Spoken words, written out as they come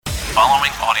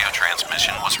following audio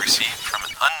transmission was received from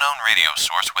an unknown radio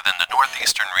source within the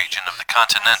northeastern region of the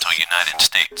continental United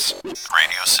States. The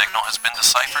radio signal has been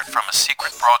deciphered from a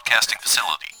secret broadcasting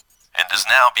facility and is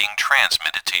now being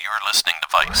transmitted to your listening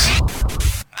device.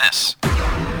 This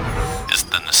is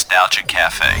the Nostalgia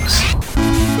Cafes.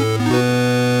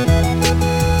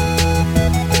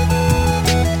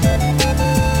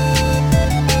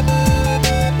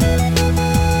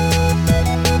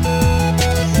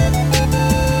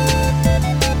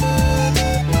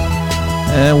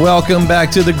 And welcome back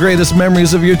to the greatest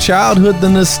memories of your childhood, the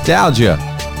Nostalgia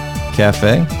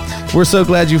Cafe. We're so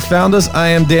glad you found us. I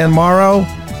am Dan Morrow.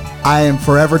 I am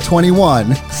Forever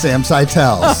 21, Sam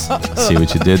Seitels. See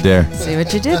what you did there. See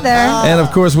what you did there. And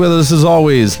of course, with us as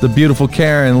always, the beautiful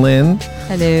Karen Lynn.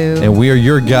 Hello. And we are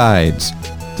your guides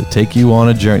to take you on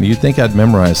a journey. You'd think I'd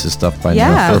memorize this stuff by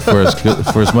now for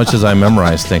as much as I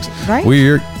memorize things. Right?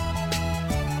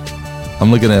 I'm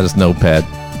looking at his notepad.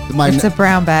 It's a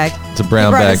brown bag. It's a brown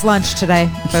he brought bag. his lunch today,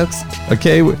 folks.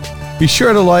 Okay, be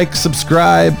sure to like,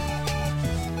 subscribe.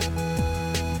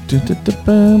 You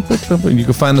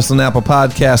can find us on Apple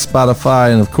Podcasts,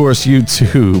 Spotify, and of course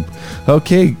YouTube.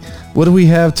 Okay, what do we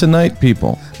have tonight,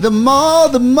 people? The mall.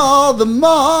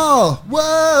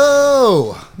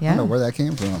 Whoa. Yeah. I don't know where that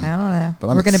came from. I don't know. But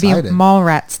I'm We're going to be excited. mall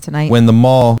rats tonight. When the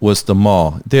mall was the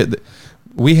mall.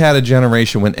 We had a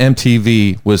generation when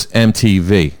MTV was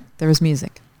MTV. There was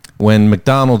music. When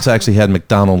McDonald's actually had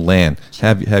McDonald Land.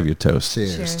 Have your toast.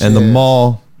 Cheers. And the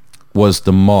mall was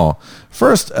the mall.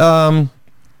 First, I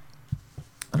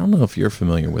don't know if you're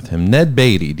familiar with him. Ned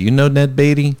Beatty. Do you know Ned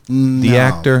Beatty? The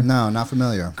actor? No, not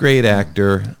familiar. Great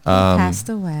actor. Passed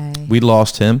away. We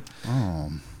lost him.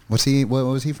 Oh. What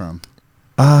was he from?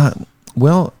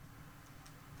 Well,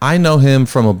 I know him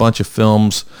from a bunch of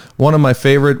films. One of my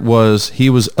favorite was he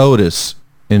was Otis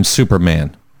in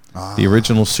Superman. The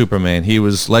original Superman. He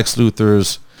was Lex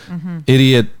Luthor's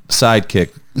idiot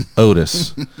sidekick,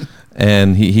 Otis.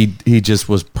 And he just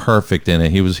was perfect in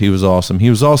it. He was awesome. He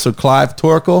was also Clive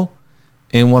Torkel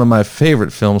in one of my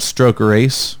favorite films, Stroker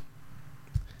Ace.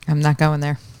 I'm not going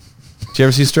there. Did you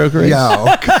ever see Stroker Ace?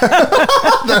 Yeah.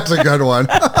 That's a good one.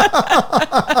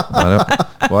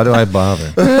 Why do I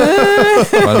bother?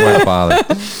 Why do I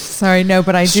bother? Sorry, no,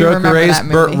 but I do Stroker remember Ace, that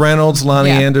movie. Burt Reynolds, Lonnie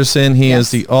Yeah. Anderson. He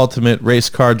is Yes. the ultimate race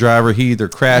car driver. He either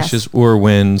crashes or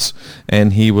wins.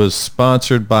 And he was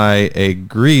sponsored by a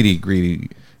greedy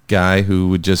guy who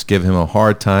would just give him a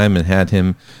hard time and had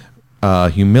him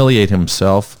humiliate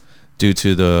himself due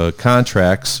to the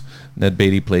contracts. Ned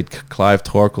Beatty played Clive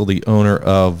Torkel, the owner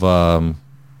of a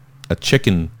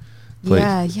chicken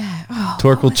place. Yeah. Oh,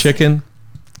 Torkel what was Chicken. it?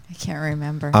 I can't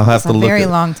remember. I'll have to look very it.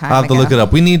 long time I'll have to ago. look it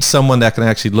up. We need someone that can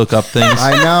actually look up things.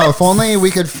 I know. If only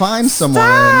we could find someone.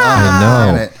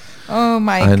 I know. It. Oh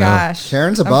my I know. gosh.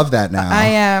 Karen's above that now. I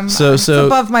am. So- It's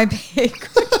above my pay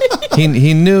grade.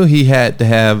 he knew he had to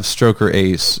have Stroker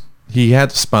Ace. He had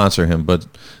to sponsor him, but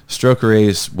Stroker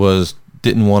Ace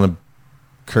didn't want to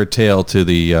curtail to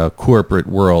the corporate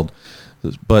world,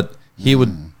 but he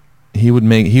would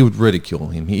ridicule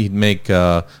him. He'd make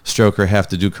Stroker have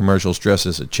to do commercials dressed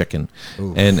as a chicken,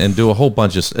 and do a whole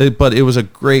bunch of. But it was a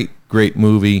great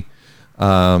movie.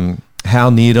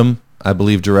 Hal Needham, I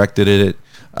believe, directed it.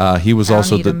 He was Hal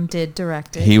also Needham did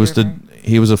direct it. he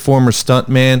was a former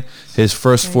stuntman. His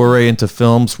first foray into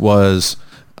films was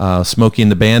Smokey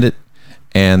and the Bandit,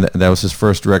 and that was his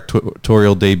first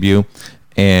directorial debut.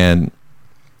 And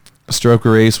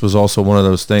Stroker Ace was also one of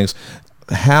those things.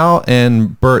 Hal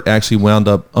and Burt actually wound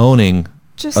up owning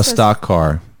a stock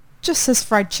car. Just says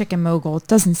fried chicken mogul. It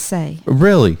doesn't say.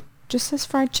 Really? Just says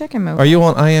fried chicken mogul. Are you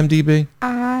on IMDb?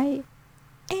 I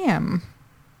am.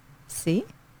 See?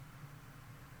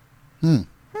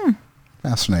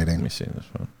 Fascinating. Let me see this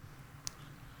one.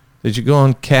 Did you go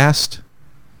on Cast?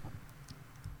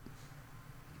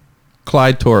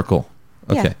 Clyde Torkel.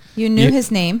 Okay. Yeah. You knew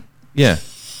his name. Yeah.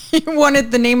 You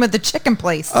wanted the name of the chicken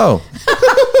place. Oh.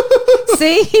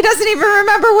 See? He doesn't even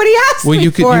remember what he asked Well, me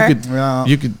you could. for. Yeah.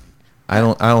 You could. I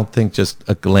don't think just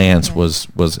a glance was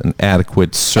an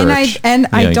adequate search. And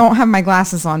I You know, don't have my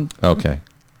glasses on. Okay.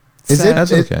 Is So- it?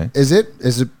 That's okay. Is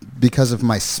it because of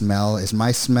my smell? Is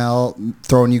my smell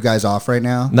throwing you guys off right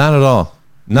now? Not at all.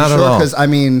 Not at all. Because I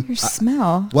mean, Your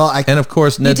smell. well, And of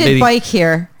course, You Ned did Beatty. bike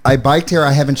here. I biked here.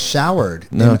 I haven't showered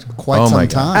No. in quite Oh my some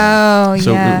God. time. Oh,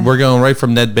 So yeah. we're going right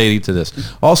from Ned Beatty to this.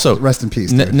 Also, Rest in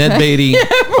peace, Ned dude. Beatty,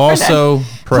 also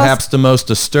perhaps the most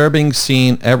disturbing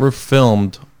scene ever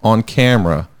filmed on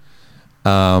camera.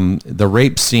 The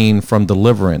rape scene from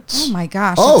Deliverance. Oh, my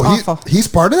gosh. Oh, That's awful. he's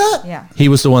part of that? Yeah. He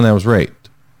was the one that was raped.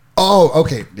 Oh,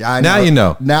 okay. Yeah, I Now know. you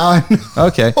know. Now I know.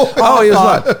 Okay. Oh, he was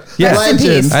what? Yeah. Rest in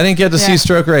peace. I didn't get to see Yeah.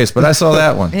 Stroker Ace, but I saw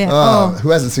that one. Yeah. Who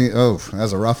hasn't seen? Oh, that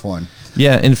was a rough one.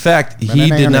 Yeah. In fact, he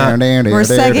did not. We're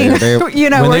segueing, you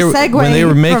know, When they we're were- segueing when they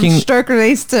were making- from Stroker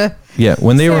Ace to Yeah.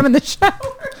 When they Sam were in the shower.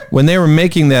 when they were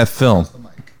making that film,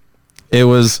 it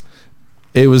was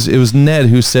Ned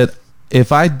who said,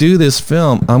 "If I do this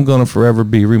film, I'm going to forever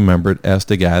be remembered as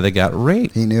the guy that got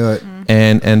raped." He knew it.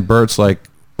 And Bert's like,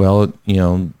 "Well,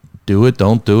 do it,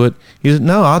 don't do it." He said,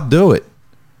 "No, I'll do it."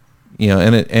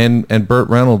 And Burt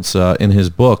Reynolds in his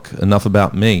book Enough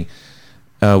About Me,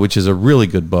 which is a really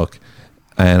good book,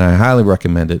 and I highly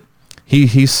recommend it.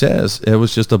 He says it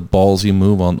was just a ballsy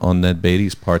move on Ned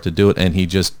Beatty's part to do it, and he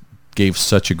just gave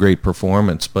such a great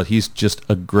performance. But he's just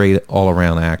a great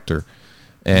all-around actor,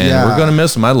 and Yeah. we're gonna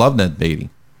miss him. I love Ned Beatty.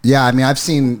 Yeah, I mean, I've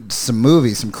seen some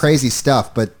movies, some crazy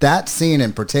stuff, but that scene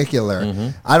in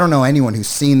particular, I don't know anyone who's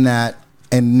seen that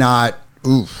and not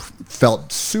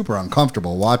felt super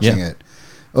uncomfortable watching Yeah. it.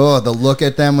 Oh, the look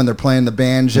at them when they're playing the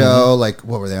banjo, like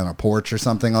what were they on a porch or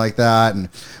something like that, and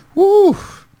woo.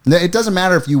 It doesn't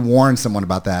matter if you warn someone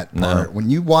about that part. No. When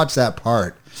you watch that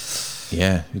part,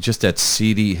 Yeah, just that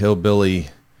seedy hillbilly.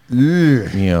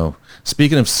 ugh.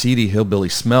 Speaking of seedy hillbilly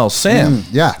smell, Sam.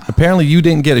 yeah. Apparently, you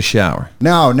didn't get a shower.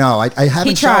 No, I haven't.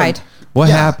 He tried. showered. What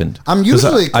Yeah. happened? I'm 'Cause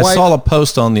usually I quite. saw a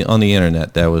post on the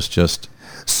internet that was just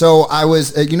So I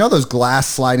was, those glass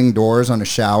sliding doors on a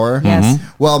shower? Yes. Mm-hmm.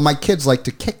 Well, my kids like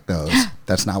to kick those.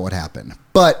 That's not what happened.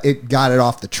 But it got it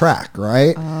off the track,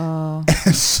 right? Oh.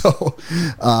 And so,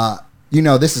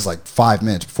 this is like 5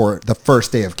 minutes before the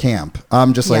first day of camp.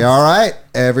 I'm just like, Yes. all right,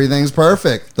 everything's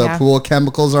perfect. The Yeah. pool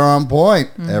chemicals are on point.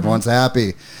 Everyone's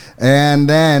happy. And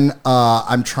then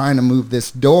I'm trying to move this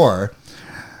door.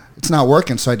 It's not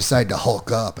working, so I decided to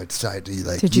hulk up. I decided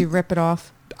to Did you rip it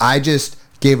off? I just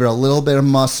gave it a little bit of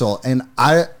muscle, and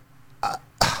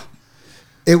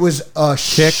it was a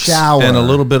kicks shower and a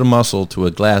little bit of muscle to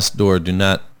a glass door. Do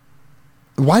not,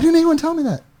 Why didn't anyone tell me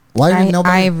that? Why didn't I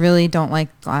nobody? really don't like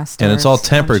glass doors. and it's all on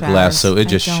tempered glass, showers. so it I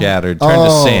just don't. shattered, turned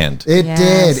to sand. It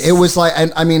Yes. did. It was like,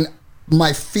 and I mean,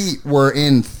 my feet were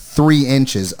in 3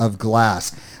 inches of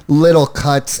glass, little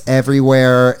cuts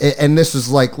everywhere, and this was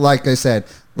like I said,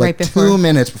 like Right before. 2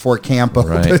 minutes before camp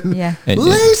Right. opened. Yeah. And-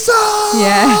 Lisa.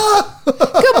 Yeah. Good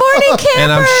morning, campers.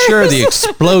 And I'm sure the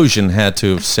explosion had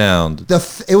to have sound.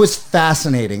 It was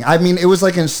fascinating. I mean, it was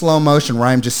like in slow motion where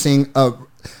I'm just seeing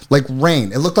like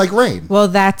rain. It looked like rain. Well,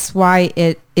 that's why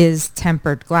it is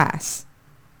tempered glass.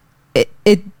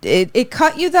 It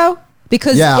cut you though,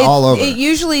 because Yeah, all over. It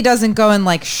usually doesn't go in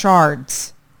like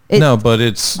shards. No, but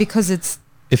it's Because it's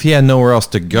if he had nowhere else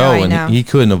to go No, I know. and he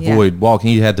couldn't Yeah. avoid walking,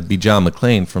 he had to be John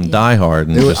McClane from Die Hard.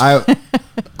 And It was, just,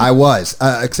 I was,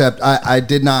 except I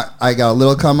did not. I got a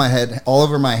little cut on my head, all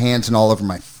over my hands and all over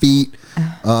my feet.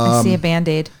 I see a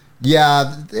Band-Aid.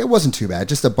 Yeah, it wasn't too bad.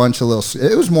 Just a bunch of little.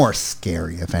 It was more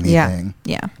scary, if anything.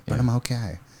 Yeah. But I'm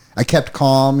okay. I kept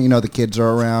calm. The kids are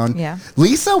around. Yeah.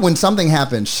 Lisa, when something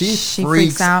happens, she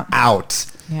freaks out.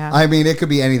 Yeah. I mean, it could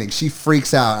be anything. She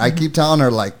freaks out. I keep telling her,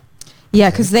 like, Yeah,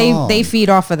 because calm. they feed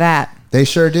off of that. they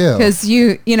sure do. Because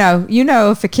you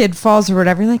know if a kid falls or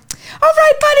whatever, you're like, all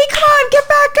right, buddy, come on, get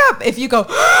back up. If you go,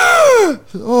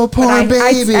 Oh, poor but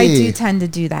baby. I do tend to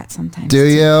do that sometimes. Do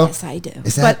you? Yes, I do.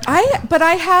 Is that- But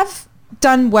I have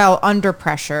done well under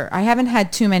pressure. I haven't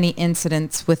had too many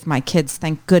incidents with my kids,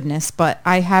 thank goodness. But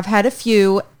I have had a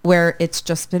few where it's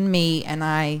just been me, and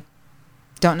I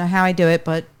don't know how I do it,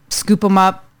 but scoop them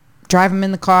up, drive them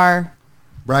in the car.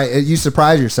 Right. You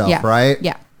surprise yourself, Yeah. right?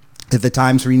 Yeah. At the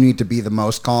times where you need to be the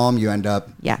most calm, you end up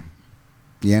Yeah.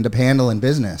 handling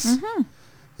business. Mm-hmm.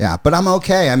 Yeah, but I'm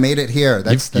okay. I made it here.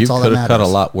 That's you all could that have matters. cut a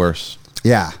lot worse.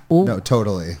 Yeah. Ooh. No,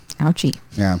 totally. Ouchie.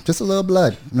 Yeah, just a little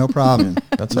blood. No problem.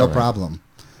 That's no all right. problem.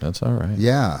 That's all right.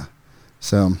 Yeah.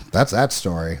 So that's that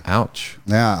story. Ouch.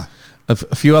 Yeah. A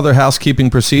few other housekeeping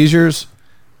procedures.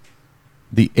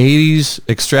 The 80s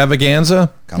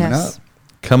extravaganza Coming Yes. up.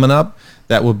 coming up.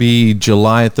 That will be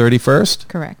July 31st.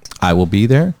 Correct. I will be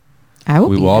there. I will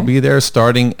We be will all there. be there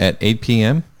starting at 8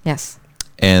 p.m. Yes.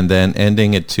 and then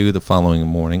ending at 2 the following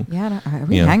morning. Yeah. Are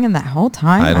we Yeah. hanging that whole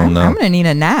time? I don't know. I'm going to need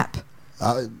a nap.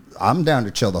 I'm down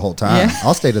to chill the whole time. Yeah.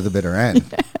 I'll stay to the bitter end.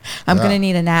 I'm going to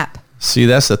need a nap. See,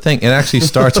 that's the thing. It actually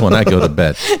starts when I go to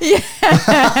bed.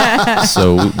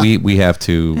 So we have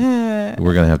to,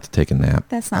 we're going to have to take a nap.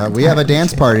 That's not. We have a entirely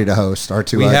dance true. party to host. Our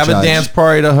two. We have a dance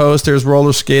party to host. There's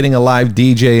roller skating, a live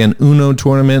DJ, an Uno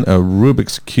tournament, a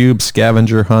Rubik's Cube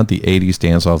scavenger hunt, the 80s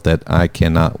dance-off that I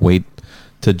cannot wait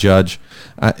to judge.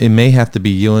 It may have to be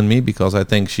you and me because I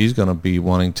think she's going to be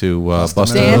wanting to bust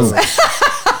a Dance.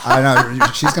 move. I know.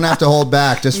 She's going to have to hold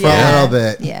back just for a Yeah. little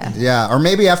bit. Yeah. Yeah. Or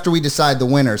maybe after we decide the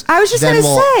winners. I was just then going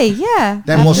to say, yeah.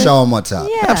 Then we'll show them what's up.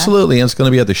 Yeah. Absolutely. And it's going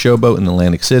to be at the Showboat in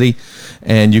Atlantic City.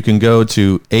 And you can go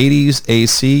to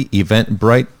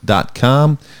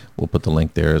 80saceventbrite.com. We'll put the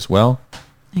link there as well.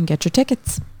 And get your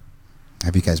tickets.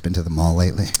 Have you guys been to the mall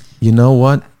lately? You know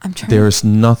what? I'm trying- There's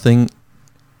nothing.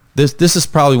 This is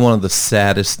probably one of the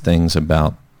saddest things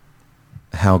about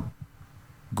how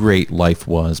great life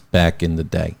was back in the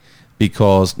day,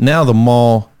 because now the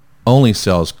mall only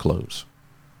sells clothes.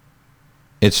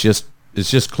 It's just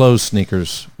clothes,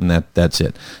 sneakers, and that's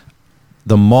it.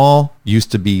 The mall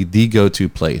used to be the go-to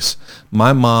place.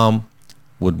 My mom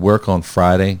would work on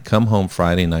Friday, come home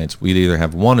Friday nights. We'd either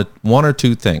have one or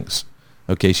two things.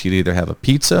 Okay, she'd either have a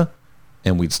pizza,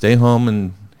 and we'd stay home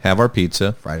and have our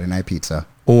pizza, Friday night pizza.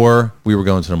 or we were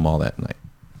going to the mall that night.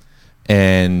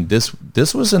 And this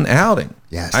was an outing.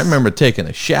 Yes. I remember taking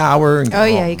a shower. And Oh,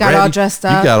 yeah, you got all dressed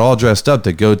up. You got all dressed up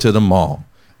to go to the mall.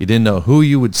 You didn't know who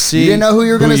you would see. You didn't know who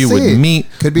you were gonna you see. would meet.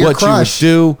 Could be your what crush.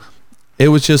 you would do.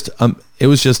 It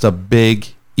was just a big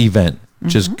event.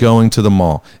 Just going to the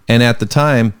mall. And at the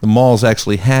time, the malls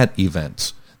actually had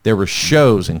events. There were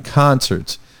shows and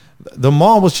concerts. The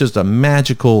mall was just a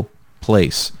magical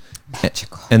place.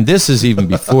 Magical. And this is even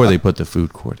before they put the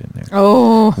food court in there.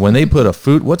 Oh. When they put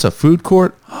what's a food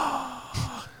court?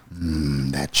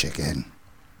 That chicken.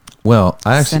 Well,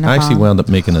 I actually Cinnabon. wound up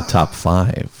making a top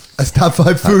 5. A top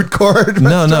 5 food court.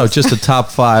 No, just a top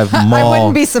 5 mall I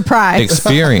wouldn't be surprised.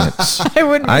 experience. I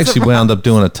wouldn't be I actually wound up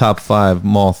doing a top 5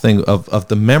 mall thing of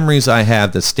the memories I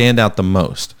have that stand out the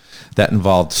most, that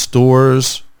involved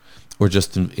stores or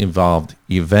just involved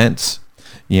events.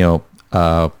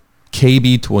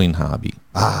 KB Toy and Hobby,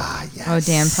 Ah, yes. Oh,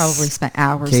 Dan probably spent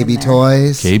hours in KB there.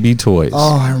 Toys. KB Toys.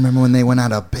 Oh, I remember when they went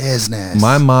out of business.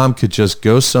 My mom could just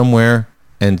go somewhere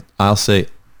and I'll say,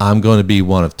 I'm going to be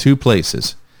one of 2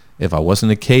 places. If I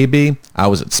wasn't at KB, I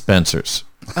was at Spencer's.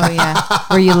 Oh, yeah.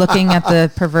 Were you looking at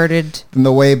the perverted? From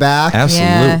the way back.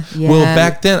 Absolutely. Yeah, Well, yeah.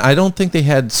 back then, I don't think they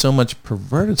had so much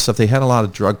perverted stuff. They had a lot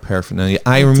of drug paraphernalia.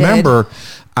 I They remember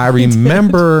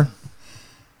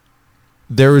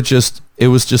it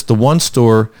was just the one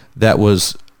store there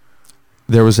was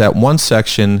that one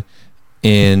section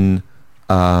in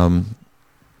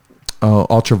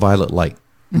ultraviolet light.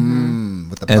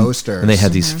 With the And, posters. and they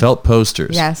had these felt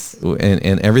posters. Yes.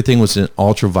 And everything was in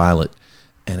ultraviolet.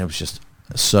 And it was just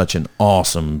such an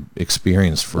awesome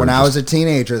experience for When I was a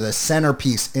teenager, the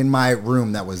centerpiece in my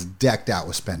room that was decked out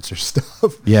with Spencer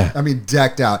stuff. Yeah. I mean,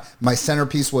 decked out. My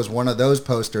centerpiece was one of those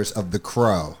posters of The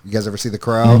Crow. You guys ever see The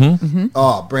Crow? Mm-hmm.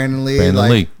 Oh, Brandon Lee. Brandon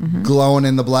Lee. Glowing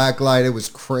in the black light. It was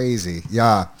crazy.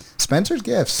 Yeah. Spencer's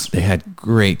Gifts. They had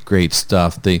great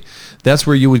stuff. That's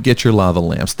where you would get your lava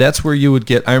lamps. That's where you would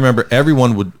get. I remember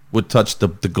everyone would touch the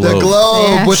globe. The globe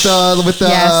Yeah. with the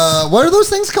Yes. what are those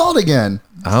things called again?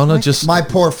 I don't know, just My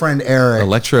poor friend Eric.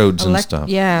 electrodes and stuff.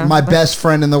 Yeah. My best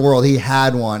friend in the world, he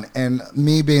had one, and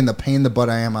me being the pain in the butt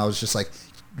I am, I was just like,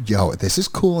 yo, this is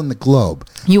cool in the globe.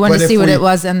 You wanted But to if see what we it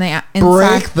was in the inside.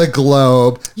 break the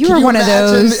globe. You Can were one of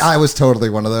imagine? those. I was totally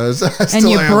one of those. I And still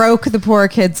you am. broke the poor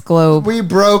kid's globe. We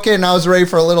broke it, and I was ready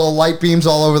for little light beams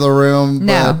all over the room.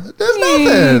 No. But there's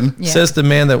nothing. Yeah. Says the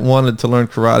man that wanted to learn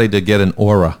karate to get an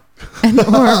aura.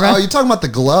 Oh, you're talking about the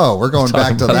glow. We're going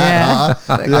back to about that,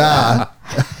 huh? Yeah.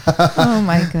 Oh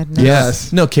my goodness.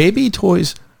 Yes. No, KB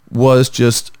Toys was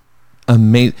just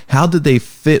amazing. How did they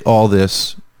fit all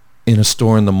this in a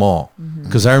store in the mall?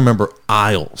 Because I remember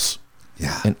aisles.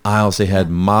 Yeah. And aisles, they had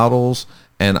models,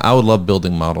 and I would love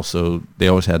building models, so they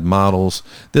always had models.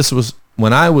 This was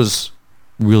when I was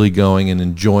really going and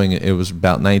enjoying it. It was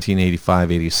about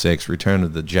 1985, 86. Return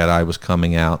of the Jedi was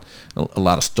coming out. A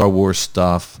lot of Star Wars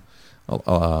stuff.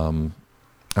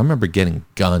 I remember getting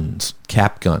guns,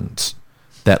 cap guns,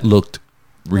 that looked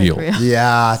real. Like real.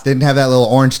 Yeah. Didn't have that little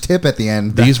orange tip at the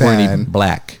end. back These weren't then. even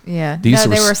black. Yeah. These No,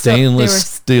 were they were stainless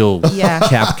steel Yeah.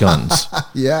 cap guns.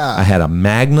 Yeah. I had a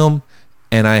Magnum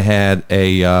and I had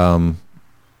a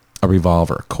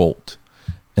revolver, a Colt.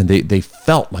 And they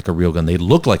felt like a real gun. They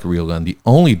looked like a real gun. The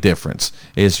only difference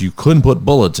is you couldn't put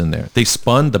bullets in there. They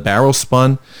spun, the barrel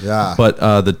spun, Yeah. but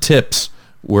the tips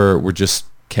were just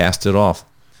casted off.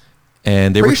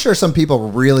 And they Pretty were sure some people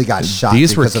really got shot.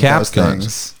 these were because of cap those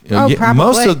guns. things. Oh,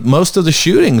 probably. Most of the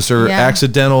shootings are Yeah.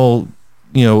 accidental.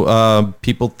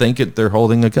 People think they're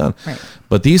holding a gun, Right.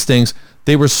 but these things,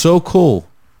 they were so cool.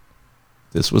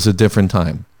 This was a different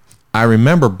time. I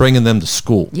remember bringing them to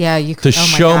school. Yeah, you to could- oh my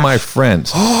show gosh. my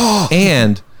friends,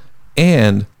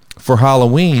 and for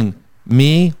Halloween,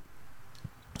 me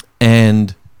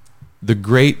and the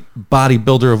great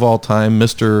bodybuilder of all time,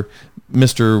 Mr.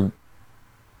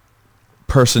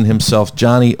 person himself,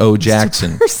 Johnny O.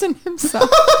 Jackson. Person himself.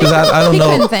 Because I don't He know.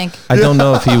 couldn't think. I don't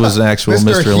know if he was an actual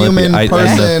Mr. Mr. Olympia. Human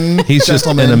person, He's just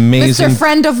an gentleman. amazing Mr.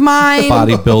 Friend of mine.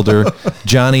 bodybuilder,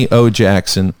 Johnny O.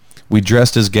 Jackson. We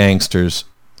dressed as gangsters,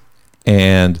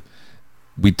 and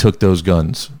we took those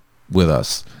guns with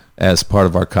us as part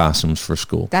of our costumes for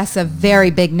school. That's a very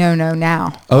big no-no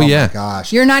now. Oh, yeah. My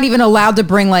gosh. You're not even allowed to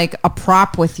bring like a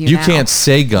prop with you You now. can't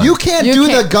say gun. You can't You do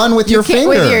can't- the gun with you your can't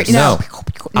with fingers. your- No.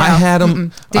 I had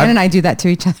 'em- Dan I- and I do that to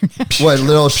each other now. What,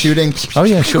 little shooting? Oh,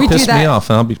 yeah. She'll We do piss me that. off,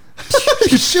 and I'll be...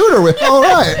 You shoot her with. All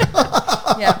right.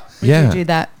 Yeah. We Yeah. do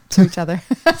that to each other.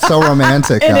 So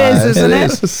romantic, It guys. is, isn't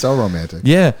it? So romantic.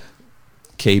 Yeah.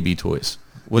 KB Toys.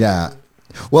 What- Yeah.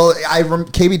 Well,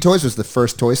 KB Toys was the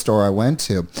first toy store I went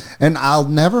to. And I'll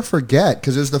never forget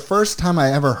because it was the first time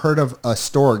I ever heard of a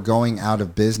store going out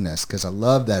of business because I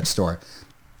love that store.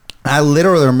 I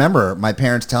literally remember my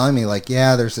parents telling me, like,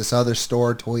 yeah, there's this other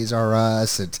store, Toys R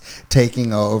Us. It's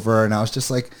taking over. And I was just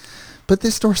like, but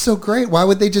this store's so great. Why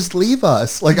would they just leave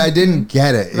us? Like, I didn't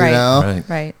get it, you Right. know?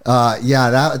 Right. Right.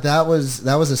 Yeah, that was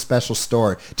a special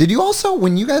store. Did you also,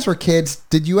 when you guys were kids,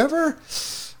 did you ever...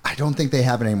 I don't think they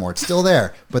have it anymore. It's still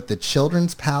there, but the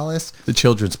Children's Palace, The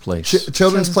Children's Place.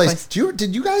 Children's Place.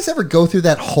 Did you guys ever go through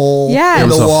that hole Yes. in It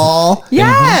was the a- wall?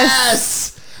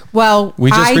 Yes. Well,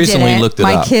 We just I recently didn't. looked it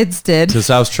My up. kids did. Because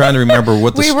I was trying to remember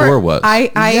what the store was. I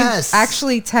Yes.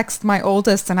 actually texted my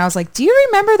oldest and I was like, do you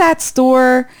remember that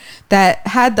store that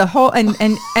had the whole, and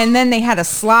then they had a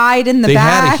slide in the They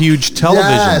back? had a huge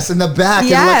television. Yes, in the back,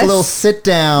 and like Yes. a little sit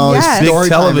down. Yes. Big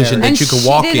television and that you could she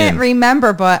walk didn't in.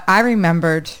 remember, but I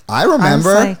remembered. I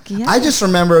remember. I was like, yes. I just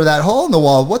remember that hole in the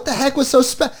wall. What the heck was so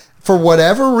special? For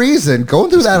whatever reason, going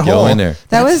through that Go hole. in there.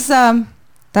 That was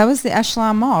the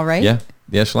Echelon Mall, right? Yeah.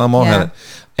 The Echelon Mall had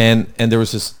Yeah. it. And there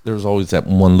was always that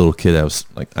one little kid that was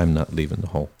like, I'm not leaving the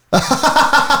hole.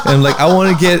 And like,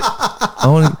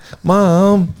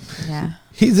 Mom, Yeah.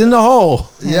 he's in the hole.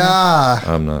 Yeah.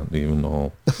 I'm not leaving the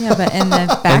hole. Yeah, but in the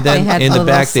back And they then had in a the little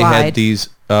back they slide. had these,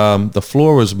 the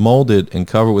floor was molded and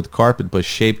covered with carpet, but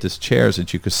shaped as chairs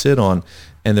that you could sit on.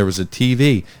 And there was a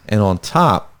TV. And on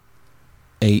top,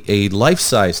 a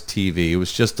life-size TV. It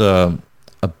was just a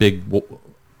big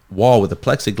wall with a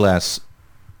plexiglass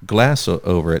glass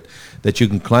over it that you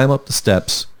can climb up the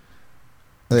steps,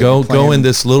 go in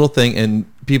this little thing, and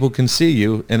people can see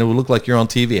you, and it would look like you're on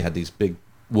TV. It had these big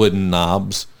wooden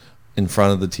knobs in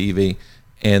front of the TV,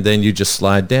 and then you just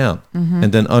slide down,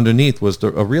 and then underneath was a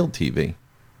real TV,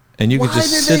 and you Why could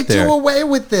just did sit they there. do away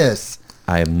with this?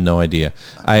 I have no idea.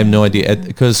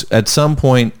 Because at some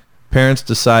point, parents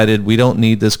decided we don't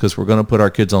need this because we're going to put our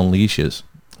kids on leashes.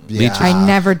 Yeah. I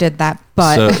never did that,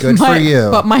 but So- Good for you.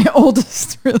 But my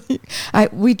oldest really,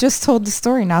 we just told the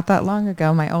story not that long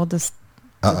ago. My oldest,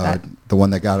 did that. The one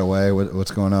that got away.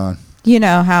 What's going on? You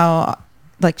know how,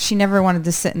 like, she never wanted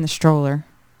to sit in the stroller,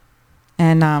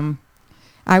 and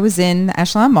I was in the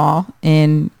Echelon Mall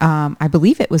in, I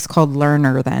believe it was called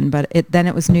Lerner then, but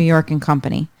it was New York and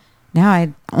Company. Now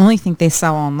I only think they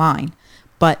sell online,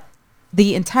 but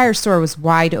the entire store was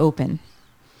wide open.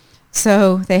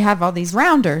 So they have all these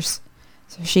rounders.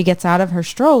 So she gets out of her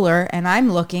stroller and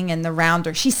I'm looking, and the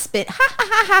rounder, she spit, ha ha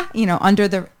ha ha, under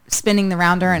the, spinning the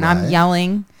rounder, and I'm Right.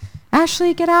 yelling,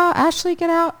 Ashley, get out, Ashley, get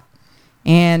out.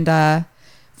 And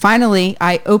finally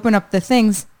I open up the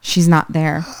things. She's not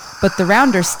there, but the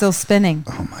rounder's still spinning.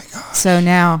 Oh my God. So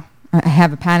now I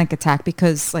have a panic attack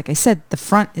because, like I said, the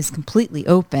front is completely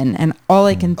open, and all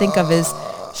I can think of is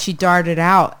she darted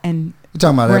out, and You're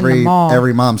talking about we're in the mall.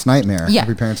 every mom's nightmare. Yeah.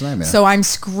 Every parent's nightmare. So I'm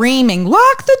screaming,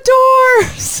 lock the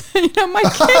doors. My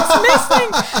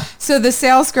kid's missing. So the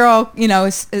sales girl,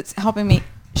 is helping me.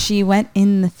 She went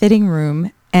in the fitting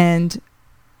room and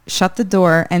shut the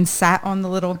door and sat on the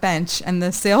little bench, and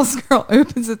the sales girl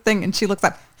opens the thing and she looks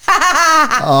up.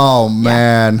 oh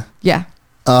man. Yeah.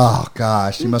 Oh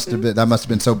gosh, that must have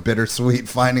been so bittersweet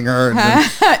finding her.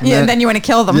 And then you want to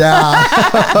kill them. Yeah.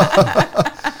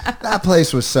 That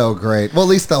place was so great. Well, at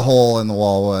least the hole in the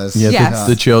wall was. Yeah, Yes.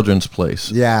 the Children's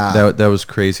Place. Yeah. That was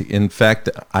crazy. In fact,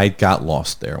 I got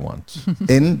lost there once.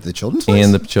 In the children's place?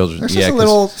 In the children's. There's Yeah, just a 'cause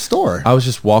little store. I was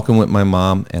just walking with my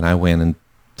mom, and I went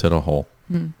into the hole.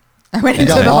 I went into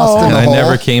got the lost hole. in And the I hole.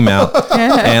 never came out,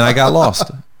 and I got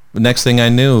lost. The next thing I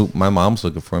knew, my mom's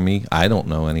looking for me. I don't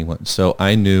know anyone. So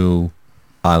I knew,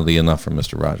 oddly enough, from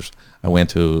Mr. Rogers. I went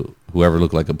to whoever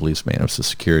looked like a policeman. It was a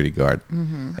security guard. Are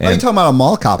you And, talking about a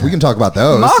mall cop? We can talk about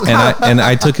those. Mall cop. and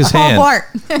I took his hand,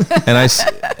 Walmart. and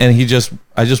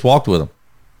I just walked with him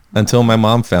until my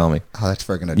mom found me. Oh, that's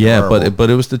freaking adorable. Yeah, but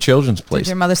it was the Children's Did Place.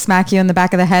 your mother smack you in the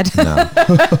back of the head? No.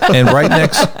 And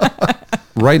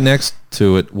right next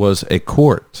to it was a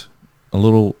court a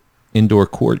little indoor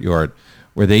courtyard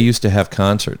where they used to have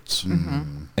concerts.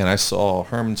 And I saw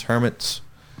Herman's Hermits.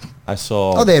 I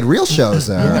saw... Oh, they had real shows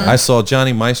there. I saw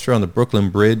Johnny Maestro on the Brooklyn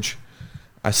Bridge.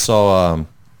 I saw...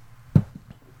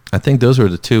 I think those were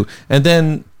the two. And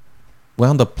then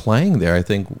wound up playing there. I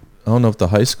don't know if the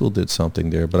high school did something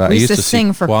there, but I We used used to to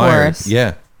sing see for choirs. chorus.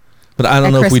 Yeah. But I don't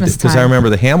At know if we did, Christmas because I time. remember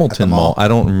the Hamilton mall. Mall. I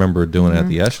don't remember doing it at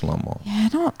the Echelon Mall. Yeah,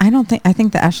 I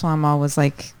think the Echelon Mall was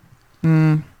like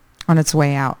on its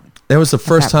way out. That was the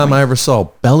first that time point. I ever saw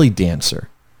Belly Dancer.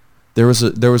 There was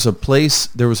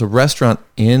a restaurant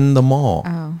in the mall,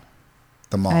 Oh,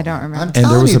 The mall. I don't remember. I'm and there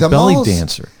telling was you, a the belly malls-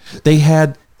 dancer. They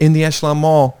had in the Echelon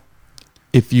Mall.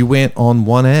 If you went on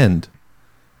one end,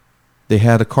 they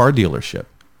had a car dealership,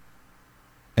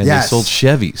 and Yes. they sold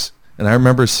Chevys. And I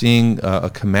remember seeing a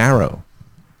Camaro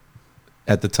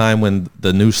at the time when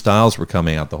the new styles were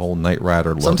coming out, the whole Knight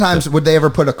Rider look. Sometimes would they ever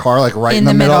put a car like right in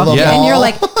the middle of the Yeah. mall? and you're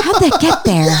like, how'd they get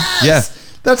there? Yeah.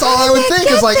 That's all I would think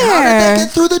get is like, how did there? they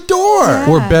get through the door? Yeah.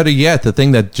 Or better yet, the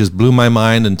thing that just blew my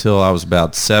mind until I was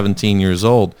about 17 years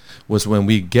old was when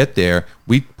we get there,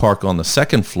 we park on the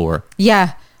second floor.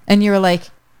 Yeah, and you're like,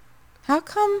 how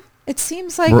come it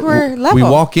seems like we're level? We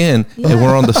walk in and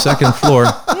we're on the second floor,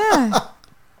 Yeah,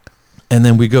 and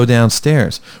then we go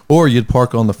downstairs. Or you'd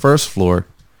park on the first floor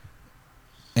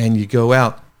and you go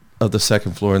out of the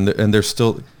second floor, and there's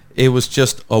still... It was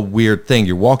just a weird thing.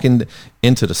 You're walking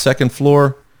into the second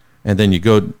floor, and then you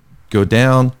go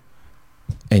down,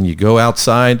 and you go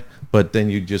outside, but then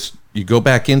you go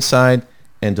back inside,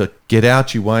 and to get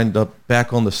out, you wind up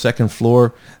back on the second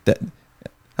floor.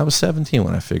 I was 17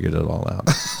 when I figured it all out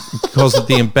because of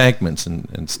the embankments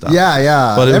and stuff.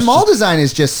 Yeah. But it And was mall just- design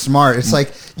is just smart. It's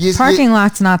like parking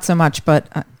lots not so much, but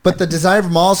But the design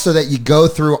of malls so that you go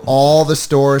through all the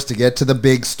stores to get to the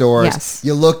big stores. Yes.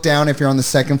 You look down if you're on the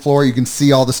second floor, you can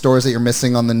see all the stores that you're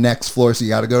missing on the next floor. So you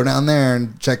got to go down there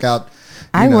and check out.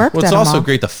 I worked Well, it's at a also mall.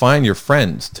 great to find your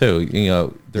friends too. You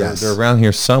know, Yes. they're around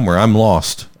here somewhere. I'm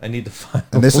lost. I need to find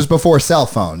them. And this was before cell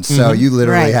phones, so you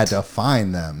literally Right. had to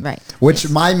find them. Right. Which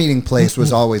my meeting place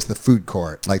was always the food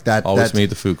court, like that. Always that's- made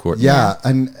the food court. Yeah,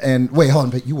 and wait, hold on,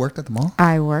 but you worked at the mall?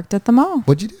 I worked at the mall.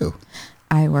 What'd you do?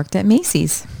 I worked at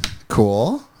Macy's.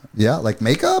 Cool. Yeah, like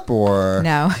makeup or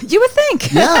No, you would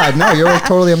think. Yeah, no, you're like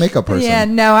totally a makeup person. Yeah,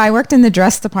 no, I worked in the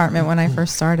dress department when I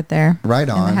first started there. Right In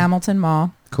on. the Hamilton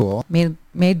Mall. Cool.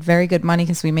 Made very good money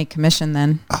because we made commission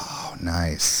then. Oh,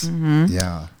 nice. Mm-hmm.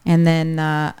 Yeah. And then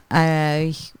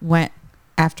I went,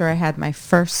 after I had my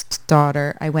first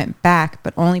daughter, I went back,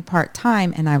 but only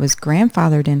part-time, and I was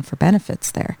grandfathered in for benefits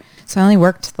there. So I only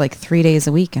worked like 3 days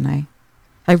a week, and I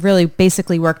really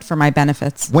basically worked for my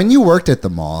benefits. When you worked at the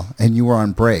mall and you were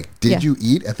on break, did Yeah. you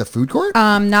eat at the food court?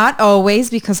 Not always,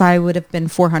 because I would have been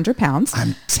 400 pounds,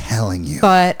 I'm telling you.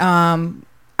 but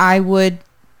I would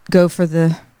go for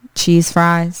the cheese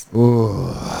fries.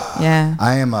 Ooh, Yeah.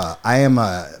 I am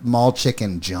a mall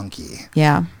chicken junkie.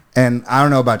 Yeah. And I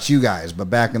don't know about you guys, but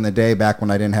back in the day, back when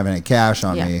I didn't have any cash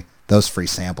on Yeah. me, those free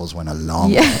samples went a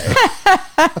long Yeah. way.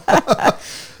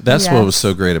 That's what Yes. was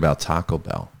so great about Taco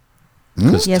Bell.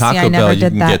 Because Yeah, see, I Taco never Bell, you did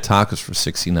can that. get tacos for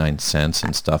 69 cents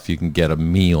and stuff. You can get a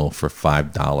meal for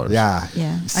 $5. Yeah.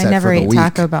 Yeah. I set never for the ate week.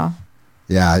 Taco Bell.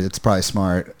 Yeah, it's probably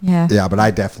smart. Yeah. Yeah, but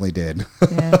I definitely did.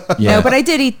 Yeah. Yeah. No, but I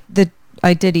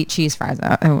did eat cheese fries.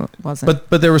 I wasn't.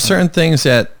 But there were certain things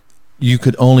that you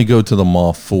could only go to the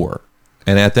mall for.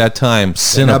 And at that time,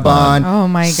 Cinnabon. Oh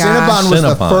my gosh. Cinnabon was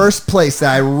the Cinnabon. first place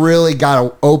that I really got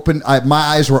to open. My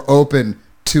eyes were open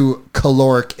to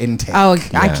caloric intake. Oh,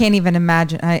 I Yeah. can't even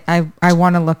imagine. I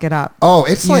want to look it up. Oh,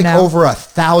 it's You like know? over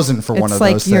 1,000 for one It's of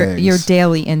like those your things.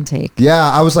 daily intake. Yeah,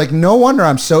 I was like, no wonder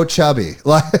I'm so chubby.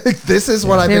 Like, this is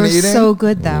what I've They been were eating. so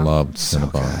good though. Loved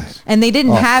Cinnabons. And they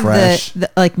didn't Oh, have fresh. the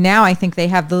like now. I think they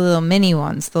have the little mini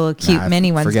ones, the little cute Nah,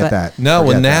 mini ones. Forget but that. No, Forget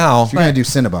well, that. now- If you're gonna do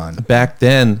Cinnabon. Back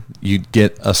then, you'd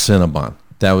get a Cinnabon.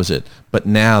 That was it. But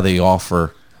now they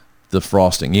offer the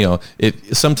frosting. You know,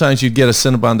 sometimes you'd get a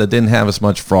Cinnabon that didn't have as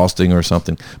much frosting or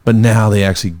something. But now they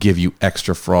actually give you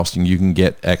extra frosting. You can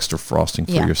get extra frosting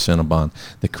for Yeah. your Cinnabon.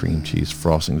 The cream cheese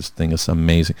frosting. This thing is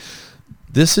amazing.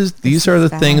 These are the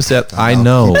bad. things that I Keep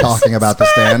know. talking about this,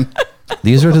 Dan.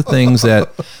 These are the things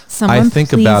that I Someone think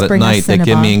please about at bring us night that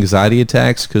give me Cinnabon. anxiety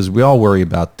attacks because we all worry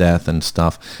about death and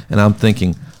stuff. And I'm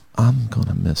thinking, I'm going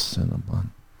to miss Cinnabon.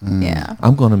 Yeah.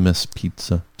 I'm going to miss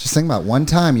pizza. Just think about one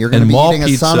time you're going to And be mall eating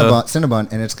pizza- a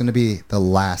Cinnabon, and it's going to be the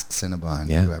last Cinnabon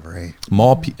Yeah. you ever ate.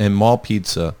 Mall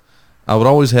pizza. I would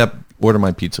always order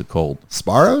my pizza cold.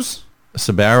 Sparrows?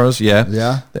 Sbarro's, yeah.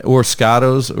 Yeah. Or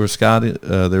Scotto's, or Scotty.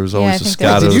 There was always a think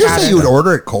there was Scotto's. Did you Got say it. you would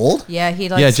order it cold? Yeah, he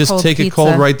likes Yeah, just cold take it pizza.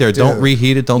 cold right there. Don't Dude.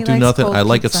 reheat it. Don't He do likes nothing. cold I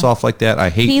like pizza. it soft like that. I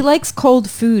hate. He likes cold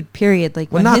food, period. Like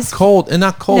well, when not his cold,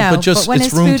 No, but just but when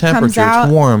it's his room food comes temperature. out,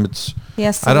 It's warm. It's. he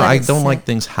has to I don't. let I it don't sit. like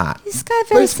things hot. He's got a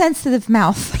very But- sensitive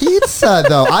mouth. Pizza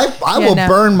though, I Yeah, will no.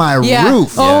 burn my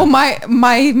roof. Oh,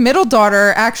 my middle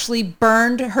daughter actually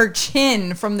burned her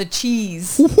chin from the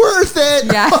cheese. Worth it.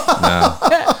 Yeah.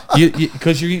 No.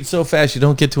 Because you eat so fast, you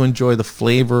don't get to enjoy the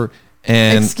flavor.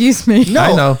 And Excuse me.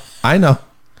 No. I know.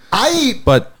 I eat.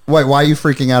 But Wait, why are you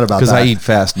freaking out about that? because I eat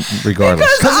fast regardless.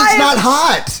 Because I it's am- not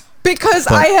hot. Because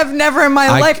But I have never in my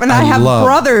I- life, and I I have love-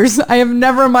 brothers. I have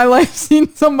never in my life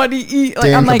seen somebody eat. Like,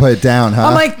 Dan I'm can like, put it down, huh?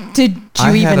 I'm like, did you I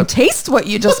had even a- taste what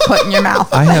you just put in your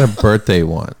mouth? I had a birthday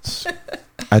once.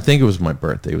 I think it was my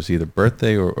birthday. It was either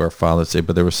birthday or Father's Day,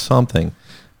 but there was something.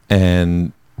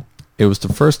 And it was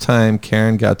the first time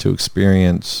Karen got to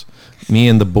experience me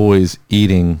and the boys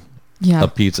eating Yeah. a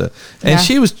pizza. And Yeah.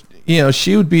 she was,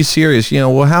 she would be serious,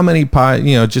 well, how many pie,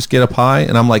 just get a pie.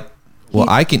 And I'm like, well,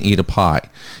 I can eat a pie,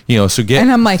 so get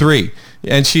And I'm like- 3.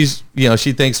 And she's,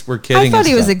 she thinks we're kidding. I thought and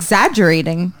he was stuff.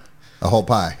 exaggerating. A whole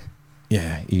pie.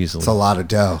 Yeah, easily. It's a lot of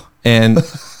dough. And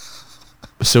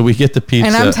so we get the pizza,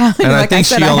 And I'm telling you, I like I think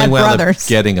said, she I only had wound up brothers.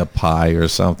 getting a pie or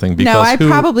something. Because No, I who,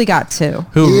 probably got 2.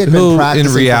 who, He had been who practicing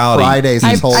in for reality, Fridays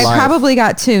his whole I life. probably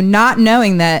got 2, not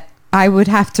knowing that I would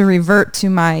have to revert to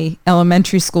my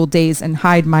elementary school days and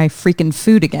hide my freaking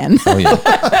food again. Oh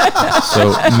yeah. So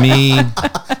me,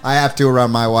 I have to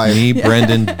around my wife.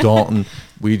 Brendan, Dalton,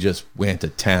 we just went to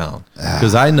town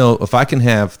because I know if I can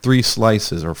have 3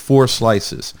 slices or 4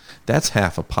 slices, that's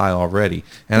half a pie already,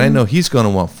 and I know he's going to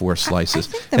want 4 slices,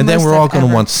 think the and then most we're all I've going to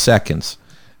ever- want seconds.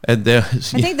 And there, I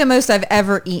think the most I've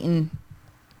ever eaten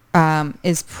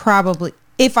is probably,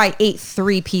 if I ate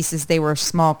 3 pieces, they were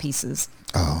small pieces.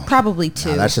 Oh, Probably 2.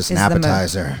 no, that's just an is the most.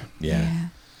 appetizer. yeah.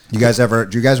 Do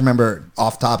you guys remember,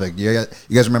 off topic, you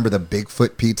guys remember the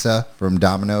Bigfoot pizza from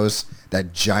Domino's?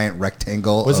 That giant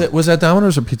rectangle? Was that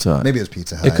Domino's or Pizza Hut? Maybe it was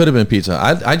Pizza Hut. It could have been Pizza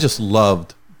Hut. I just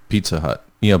loved Pizza Hut,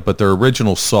 but their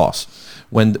original sauce.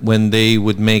 When they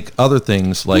would make other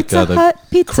things like Pizza the Hut,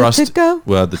 pizza crust, to go.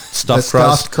 well, the stuffed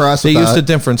stuffed crust they with used the- a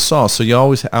different sauce. So I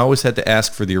always had to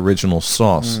ask for the original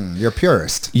sauce. You're a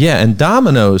purist. Yeah, and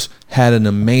Domino's had an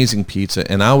amazing pizza,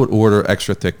 and I would order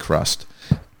extra thick crust.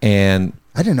 And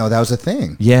I didn't know that was a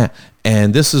thing. yeah,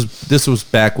 and this was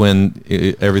back when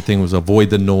everything was avoid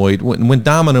the Noid. When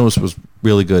Domino's was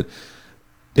really good.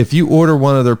 If you order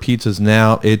one of their pizzas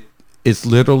now, it's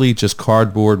literally just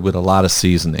cardboard with a lot of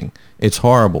seasoning. It's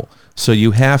horrible. So you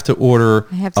have to order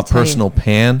I have to a tell you. personal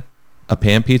pan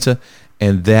pizza,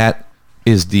 and that's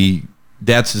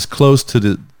as close to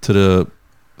the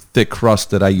thick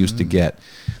crust that I used to get.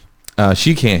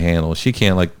 She can't handle it. She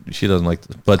doesn't like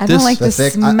this. But I this don't like the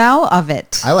thick- smell of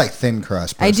it. I like thin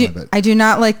crust I personally, do. but I do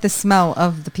not like the smell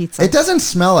of the pizza. it doesn't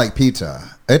smell like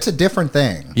pizza. It's a different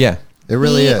thing. yeah. It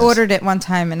really he is. ordered it one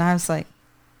time, and I was like,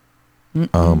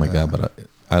 Oh my god! But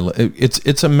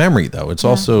it's a memory though. It's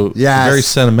also Yes, very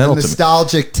sentimental the to me.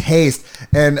 nostalgic taste.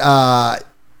 And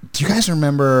do you guys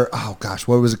remember? Oh gosh,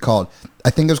 what was it called? I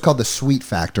think it was called the Sweet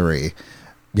Factory.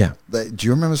 Yeah, Do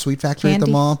you remember Sweet Factory at the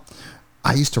Candy? mall?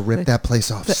 I used to rip that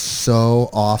place off so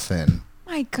often.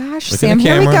 my gosh, Look Sam, in the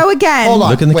here we camera. go again. Hold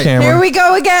on. look in the wait. camera. Here we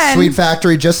go again. Sweet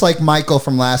Factory, just like Michael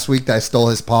from last week that I stole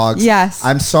his pogs. Yes.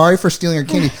 I'm sorry for stealing your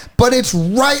candy, but it's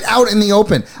right out in the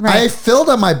open. Right. I filled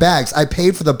up my bags. I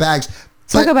paid for the bags.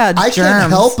 Talk but about I can't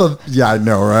germs. help of yeah, I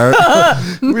know,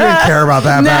 right? We didn't care about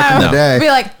that back in the No. day. Be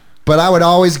like, But I would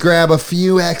always grab a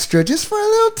few extra just for a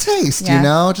little taste, Yeah. you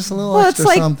know, just a little well, extra it's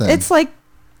like something. it's like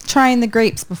trying the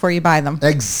grapes before you buy them.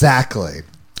 Exactly.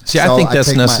 See, I So think that's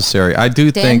take my- necessary. I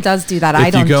do Dan think does do that. If I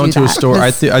don't you go do into a that. store,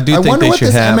 I do I think wonder they what should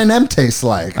this have. M&M tastes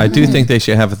like. I do think they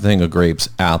should have a thing of grapes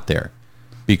out there,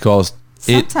 because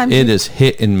Sometimes it you- is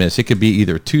hit and miss. It could be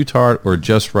either too tart or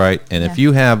just right. And if Yeah.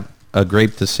 you have a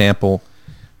grape to sample,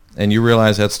 and you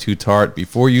realize that's too tart,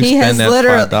 before you He has spend that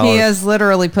literally $5,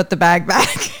 literally put the bag back.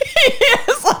 He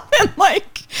has like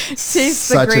taste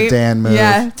Such the a grape. Dan move.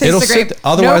 Yeah, taste it'll the grape. sit.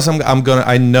 Otherwise, Nope. I'm gonna.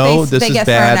 I know They this is get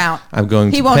thrown bad. out. I'm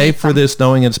going He to won't pay eat for them. this,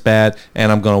 knowing it's bad,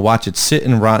 and I'm going to watch it sit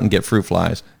and rot and get fruit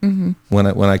flies. Mm-hmm. When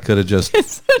I could have just.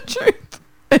 It's the truth.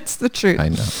 It's the truth. I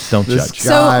know. Don't This judge. guy- So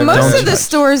God, most don't of the judge.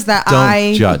 stores that Don't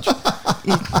I judge.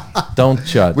 Don't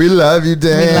judge. We love you, we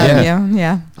Dan. love Yeah. you.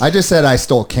 Yeah. I just said I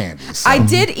stole candy. So. I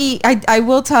did eat. I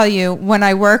will tell you, when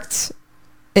I worked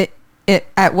it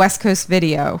at West Coast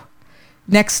Video,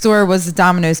 next door was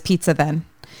Domino's Pizza then,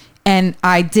 and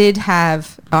I did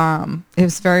have. It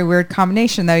was a very weird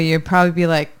combination though. You'd probably be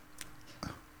like,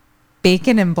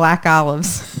 bacon and black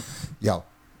olives. Yo,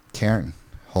 Karen,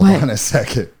 hold What? on a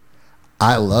second.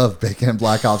 I love bacon and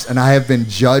black olives, and I have been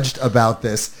judged about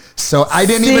this. So I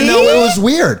didn't even know it was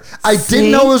weird. I didn't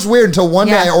know it was weird until one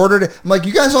day I Yeah. ordered it. I'm like,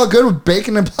 you guys all good with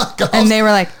bacon and black olives? And they were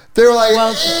like, they were like,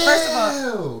 well, first of all,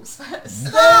 ew.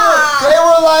 They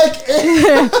were like,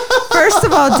 ew. first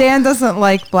of all, Dan doesn't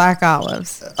like black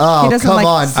olives. Oh, He doesn't come like-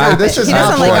 on, stop dude. This it. is He not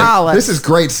doesn't like great. olives. This is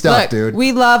great stuff, Look, dude.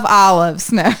 we love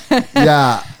olives. No.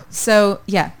 Yeah. So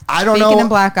yeah, I don't bacon know. and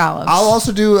black olives. I'll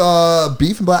also do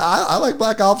beef and black. I like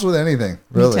black olives with anything.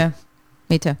 Really.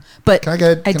 Me too. But Can I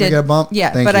get a bump?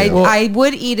 Yeah, Thank but you. Well- I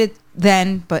would eat it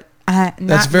then, but not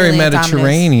That's very really at Domino's.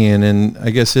 Mediterranean, and I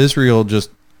guess Israel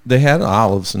they had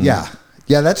olives. And Yeah.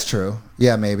 Yeah, that's true.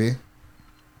 Yeah, maybe.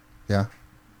 Yeah.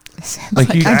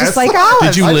 Like you, I just like olives.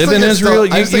 did you I just live think in it's Israel? I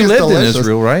just You think it's lived in delicious.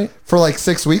 Israel, right? For like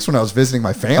 6 weeks when I was visiting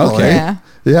my family. Okay. Yeah.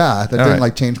 Yeah, that didn't right.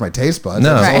 like change my taste buds.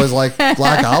 No. I was Right. always like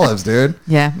black olives, dude.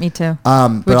 Yeah, me too. But Would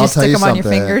I'll you tell stick you them on your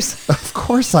something. fingers? Of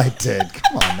course I did.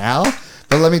 Come on now.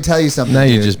 But let me tell you something. Now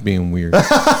you're dude. just being weird.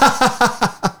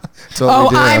 That's what Oh, we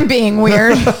do. I'm being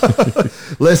weird.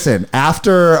 Listen,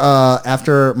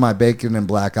 after my bacon and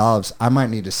black olives, I might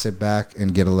need to sit back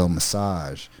and get a little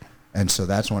massage. And so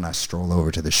that's when I stroll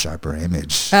over to the Sharper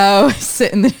Image. Oh,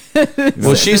 sitting there.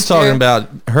 Well, she's talking about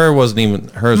hers wasn't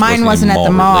even Mine wasn't even at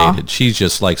the mall. related. She's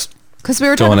just like Because we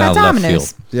were talking going about out of left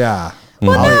Domino's. field. Yeah.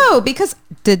 Well, no, because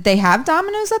did they have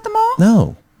Domino's at the mall?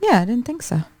 No, Yeah, I didn't think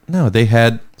so. no, they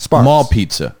had Sparks. mall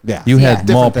pizza. Yeah. you Yeah. had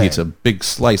mall Different thing. pizza, big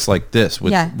slice like this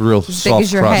with Yeah, real as big soft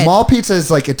as your crust. head. Mall pizza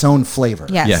is like its own flavor.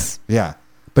 Yes. Yeah.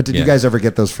 But did you Yeah. guys ever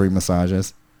get those free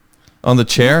massages? On the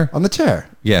chair. On the chair.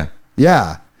 Yeah.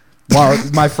 Yeah. Well,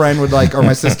 my friend would like, or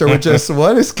my sister would just,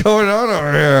 what is going on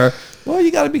over here? Well,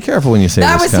 you got to be careful when you say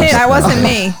That this was kind him. of That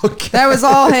stuff. wasn't me. That was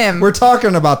all him. We're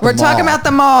talking about the We're talking mall. about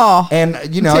the mall. And,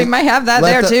 you know. So you might have that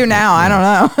let there the- too now. I don't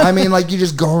know. I mean, like, you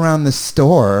just go around the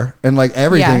store and, like,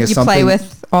 everything Yeah, is you something. play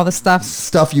with all the stuff.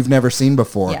 Stuff you've never seen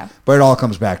before. Yeah. But it all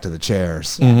comes back to the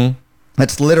chairs. Mm-hmm.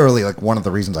 That's literally, like, one of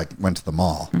the reasons I went to the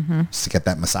mall. Mm-hmm. Is to get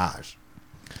that massage.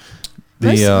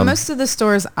 Most of the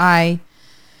stores I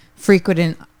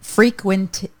frequent.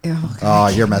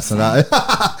 Oh, you're messing up.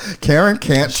 Karen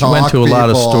can't She talk. went to a lot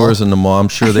of people. stores in the mall. I'm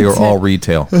sure they were all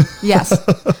retail. Yes,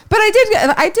 but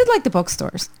I did like the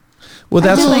bookstores. Well, I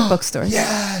that's did like bookstores.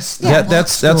 Yes.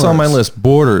 that's on my list.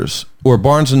 Borders or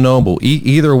Barnes and Noble,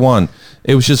 either one.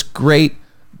 It was just great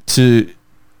to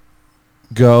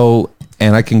go,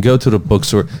 and I can go to the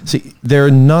bookstore. See, there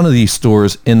are none of these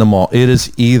stores in the mall. It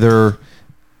is either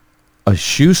a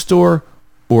shoe store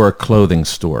or a clothing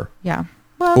store, Yeah.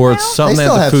 Well, or now- it's something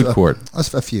at the food court.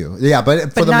 A few. Yeah, but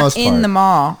for but the not most in part. the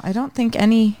mall. I don't think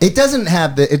any. It doesn't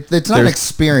have the. It's not an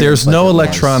experience. There's like no it was.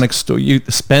 electronic store.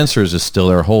 Spencer's is still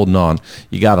there holding on.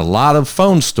 You got a lot of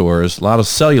phone stores, a lot of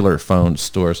cellular phone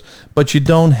stores, but you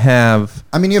don't have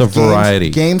I mean, you the have variety.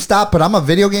 GameStop, but I'm a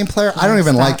video game player. I don't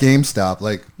even GameStop. like GameStop.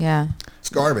 Like, Yeah. it's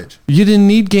garbage. You didn't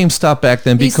need GameStop back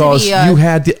then It used to because be, you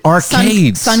had the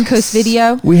arcades. Suncoast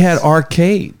Video, We had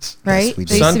arcades. right? we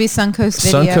There did. used to be Suncoast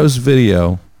Video. Suncoast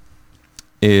Video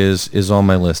is on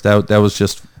my list. That was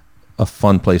just a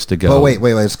fun place to go. But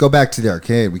wait. Let's go back to the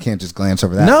arcade. We can't just glance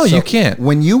over that. No, you can't.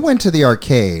 When you went to the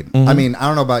arcade, I mean, I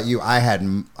don't know about you. I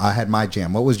had my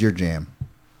jam. What was your jam?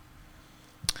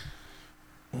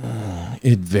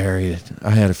 It varied.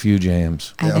 I had a few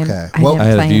jams. I didn't, Okay. I, Well, didn't I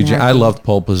had play a few in jams. I arcade. loved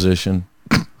pole position.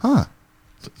 Huh?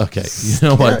 Okay, you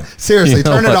know what? Seriously, You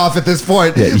know turn it what? off at this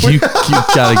point. Yeah, you got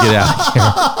to get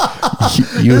out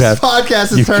of here. You This have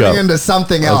podcast you is turning go. into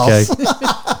something Okay. else.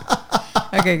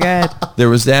 Okay, good. There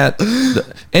was that.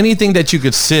 Anything that you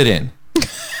could sit in.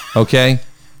 Okay.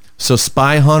 So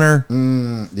Spy Hunter.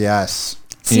 Yes.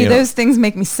 See, You know, those things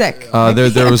make me sick.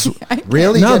 there was.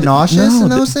 Really? You get nauseous in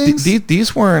those things?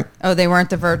 These weren't. Oh, they weren't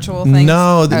the virtual things?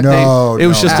 No, Okay. No. it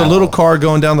was just a no. little car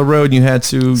going down the road, and you had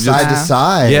to just, Side to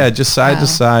side. Yeah, just side to Wow.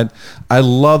 side. I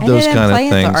love I those didn't kind play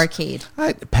of at things. the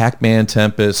arcade. Pac-Man,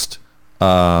 Tempest.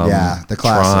 Yeah, the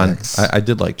classics. Tron. I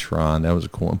did like Tron. That was a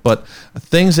cool one. But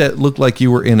things that looked like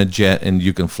you were in a jet and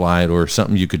you can fly it, or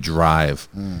something you could drive.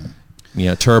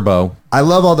 Turbo. I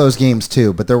love all those games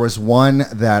too, but there was one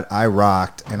that I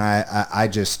rocked and I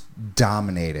just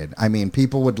dominated. I mean,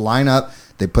 people would line up,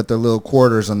 they put their little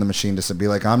quarters on the machine to be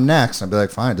like, I'm next. I'd be like,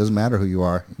 fine, it doesn't matter who you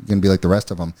are. You can be like the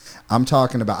rest of them. I'm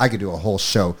talking about, I could do a whole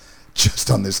show just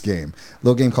on this game. A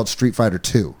little game called Street Fighter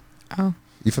 2. Oh,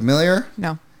 You familiar?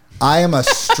 no. I am a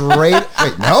straight,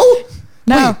 wait, no?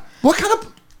 No. Wait, what kind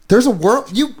of, there's a world,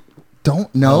 you don't I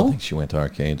don't know? think she went to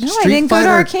arcades. No, I didn't go to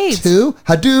arcades. 2?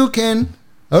 Hadouken.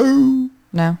 Oh.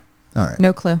 No. All right.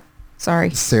 No clue.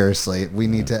 Sorry. Seriously, we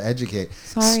need to educate.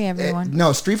 Sorry, everyone.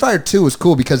 No, Street Fighter 2 was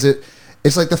cool because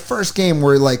it's like the first game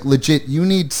where like legit you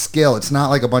need skill. It's not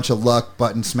like a bunch of luck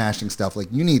button smashing stuff. Like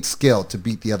you need skill to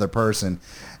beat the other person.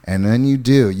 And then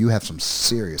you have some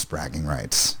serious bragging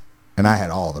rights. And I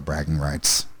had all the bragging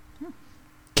rights.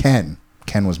 Ken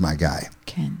was my guy.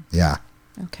 Ken. Yeah.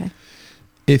 Okay.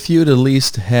 If you'd at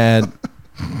least had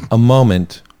a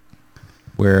moment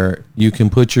where you can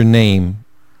put your name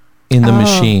in the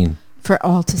machine For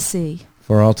all to see.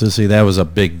 for all to see, that was a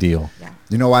big deal. Yeah.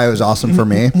 You know why it was awesome for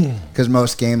me? Because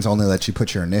most games only let you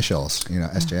put your initials,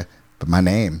 SJ. But my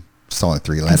name, it's only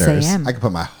 3 letters. SAM. I could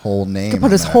put my whole name. Put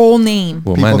on his that. whole name.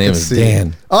 Well, People my name could is see.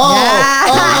 Dan.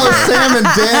 Oh, Sam and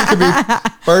Dan could be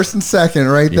first and second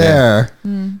right Yeah. there.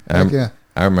 Heck I, yeah.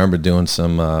 I remember doing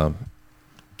some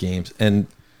games, and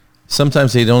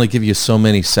sometimes they'd only give you so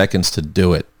many seconds to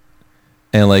do it.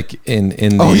 And like in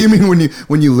the Oh, you mean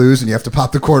when you lose and you have to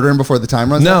pop the quarter in before the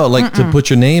time runs no, out? like to put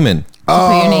your name in.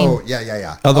 Oh, your name.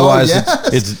 yeah. Otherwise, oh,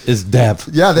 yes. it's death.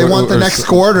 Yeah, they want the next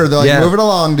quarter. They're like, Yeah. move it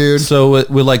along, dude. So with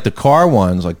like the car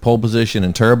ones, like pole position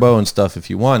and turbo and stuff, if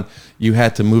you won, you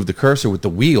had to move the cursor with the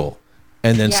wheel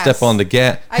and then Yes. step on the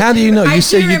gas. I How do do- you know? I You do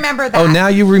say you remember that. Oh, now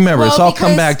you remember. It's Well, all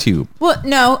come because- back to you. Well,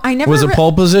 no, I never. Was it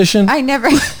pole position? I never.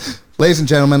 Ladies and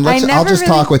gentlemen, I I'll never just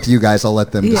really- talk with you guys. I'll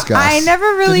let them discuss. I never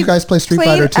really. Did you guys play Street played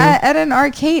Fighter 2? at an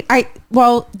arcade.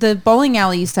 Well, the bowling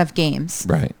alley used to have games.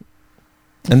 Right.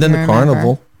 And then you the remember.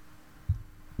 carnival.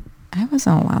 I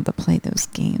wasn't allowed to play those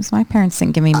games. My parents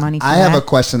didn't give me money for I that. have a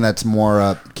question that's more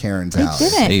up Karen's They alley.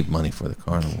 didn't. Save money for the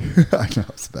carnival. I know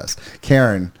it's the best.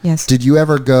 Karen, Yes. did you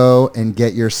ever go and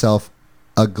get yourself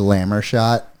a glamour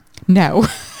shot? No.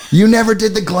 You never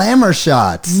did the glamour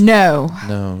shots. No.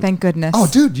 No. Thank goodness. Oh,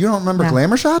 dude, you don't remember No.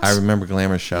 glamour shots? I remember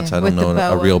glamour shots. Yeah, I don't with the know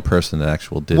a bow. real person that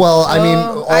actually did. Well, I mean,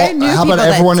 Oh, I knew how about people that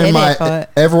everyone in did my it, but-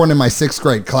 everyone in my 6th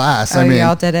grade class? Oh, I mean,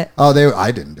 y'all did it? Oh,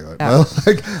 I didn't do it. Oh. But,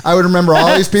 like, I would remember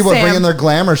all these people Sam. bringing their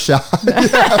glamour shot.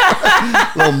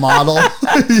 Yeah. Little model.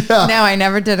 Yeah. No, I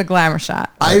never did a glamour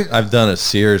shot. I've done a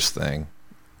Sears thing.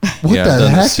 What I've the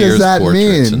done heck does that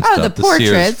portraits mean? and Oh, stuff, the Sears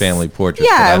portraits. family portraits.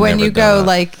 but Yeah, I've when never you done go a-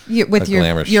 like with a your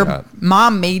glamour your shot.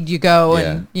 mom made you go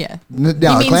and yeah. No, He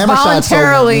means glamour shots are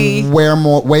voluntarily.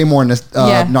 way more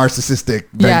Yeah. narcissistic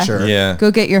Yeah. venture. Yeah. Go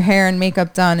get your hair and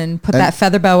makeup done and put that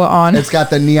feather boa on. It's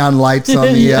got the neon lights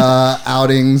on the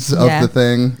outings of Yeah. the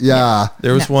thing. Yeah.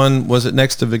 There was one. Was it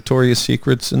next to Victoria's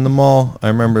Secrets in the mall? I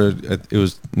remember it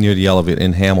was near the elevator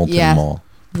in Hamilton Yeah. Mall.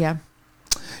 Yeah.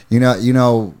 You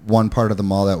know one part of the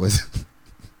mall that was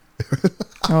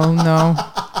Oh no.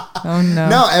 Oh no.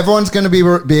 No, everyone's going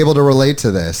to be able to relate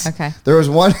to this. Okay. There was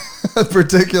one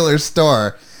particular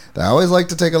store that I always like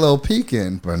to take a little peek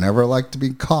in, but I never like to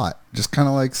be caught. Just kind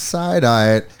of like side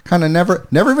eye it. Kind of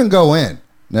never even go in.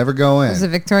 Never go in. Was it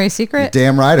Victoria's Secret?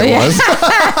 Damn right it Yeah.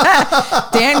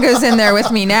 was. Dan goes in there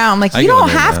with me now. I'm like, I you go in don't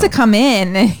there have now. to come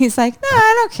in. And he's like, no,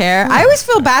 I don't care. I always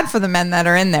feel bad for the men that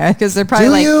are in there because they're probably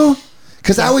Do like, you?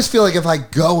 Because I always feel like if I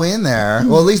go in there,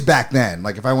 well, at least back then,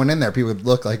 like if I went in there, people would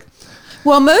look like,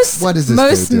 well, most What is this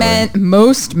most dude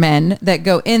most men that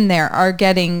go in there are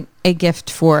getting a gift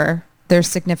for their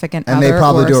significant and other. they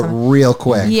probably or do some- it real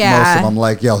quick. Yeah. Most of them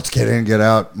like, yo, let's get in, get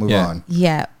out, move Yeah. on.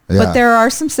 Yeah. Yeah. But there are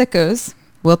some sickos.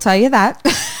 We'll tell you that.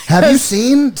 Have you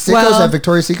seen sickos Well- at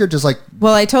Victoria's Secret? Just like,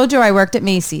 Well, I told you I worked at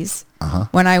Macy's. Uh-huh.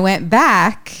 When I went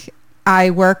back, I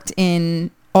worked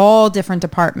in all different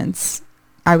departments.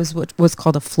 I was what was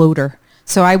called a floater.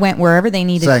 So I went wherever they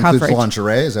needed so that includes coverage.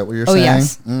 lingerie? Is that what you're Oh, saying?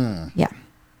 yes. Mm. Yeah.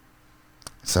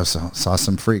 So saw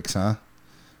some freaks, huh?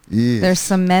 Yeah. There's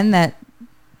some men that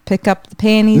pick up the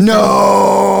panties. No.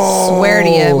 and Swear to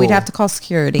you. We'd have to call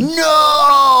security.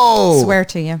 No. Swear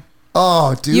to you.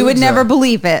 Oh, dude. You would never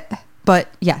believe it. But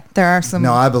yeah, there are some.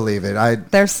 No, I believe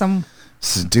it. There's some.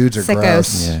 Dudes are Sickos.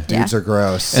 gross. Yeah. Dudes Yeah. are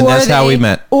gross. And that's how we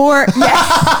met. Or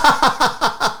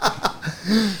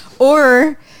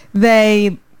or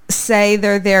they say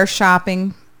they're there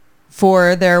shopping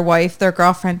for their wife, their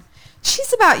girlfriend.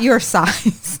 She's about your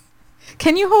size.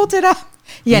 Can you hold it up?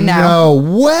 Yeah, no.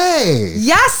 No way.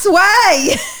 Yes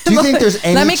way. Do you think there's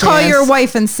any Let me call chance- your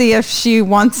wife and see if she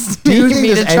wants Do you think me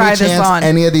there's to try any this chance on.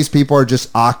 any of these people are just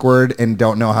awkward and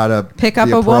don't know how to Pick up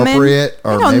be a woman. appropriate? I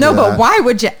Or don't maybe know, but that- why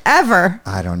would you ever?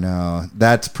 I don't know.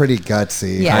 That's pretty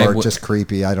gutsy Yeah. or just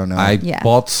creepy. I don't know. I Yeah.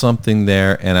 bought something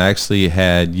there, and I actually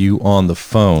had you on the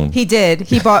phone. He did.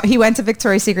 He went to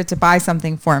Victoria's Secret to buy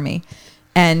something for me.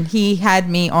 And he had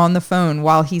me on the phone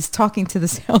while he's talking to the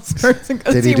salesperson.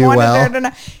 'cause Did he do wanted well? her to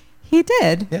know. He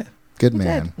did. Yeah. Good He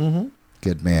man. did. Mm-hmm.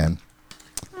 Good man.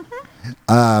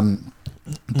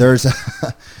 There's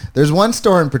there's one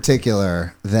store in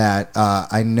particular that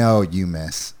I know you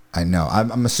miss, I know.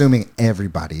 I'm assuming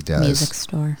everybody does. Music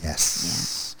store.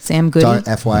 Yes. Sam Goody.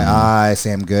 FYI,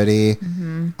 Sam Goody.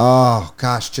 Oh,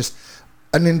 gosh, just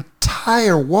an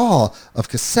entire wall of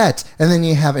cassettes. And then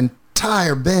you have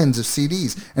entire bins of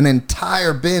CDs and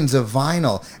entire bins of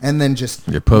vinyl. And then just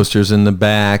Your posters in the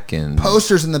back and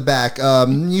posters in the back,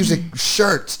 music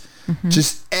shirts.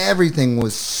 Just everything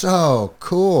was so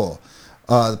cool.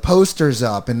 The posters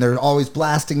up, and they're always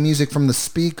blasting music from the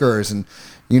speakers. And,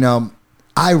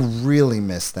 I really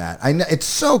miss that. I know it's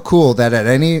so cool that at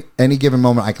any given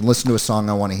moment I can listen to a song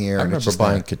I want to hear. I and it's remember just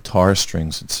buying there. guitar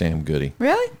strings at Sam Goody.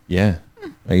 Really? Yeah,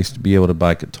 I used to be able to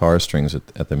buy guitar strings at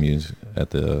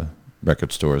the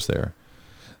record stores there.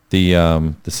 The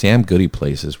Sam Goody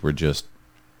places were just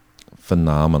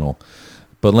phenomenal.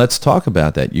 But let's talk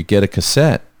about that. You get a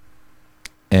cassette,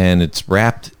 and it's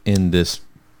wrapped in this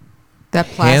That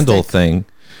plastic. handle thing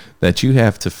that you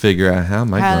have to figure out, how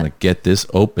am I going to get this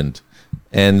opened?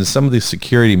 And some of the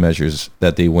security measures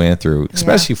that they went through,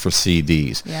 especially for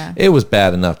CDs, it was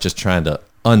bad enough just trying to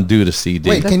undo the CD.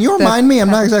 Wait, can you remind me? I'm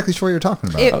not exactly sure what you're talking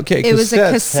about. It was a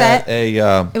cassettes cassette.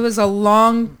 had It was a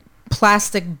long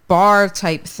plastic bar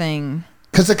type thing.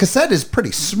 Because the cassette is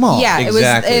pretty small. Yeah,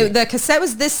 Exactly. it was. The cassette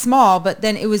was this small, but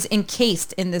then it was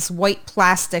encased in this white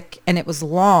plastic, and it was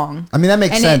long. I mean, that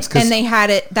makes sense. And they had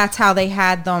it. That's how they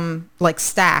had them like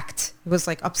stacked. It was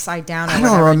like upside down. Or I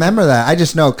whatever. don't remember that. I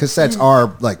just know cassettes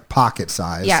are like pocket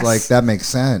size. Yes. Like that makes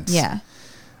sense. Yeah.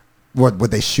 What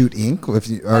would they shoot ink? If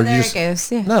you or Oh, you there just, it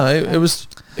goes. Yeah. No, it was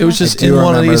just I do in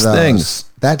one of remember these those. things.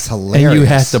 That's hilarious. And you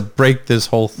had to break this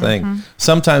whole thing.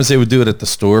 Sometimes they would do it at the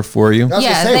store for you. I was gonna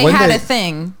Yeah, say, they when had they- a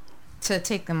thing to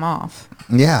take them off.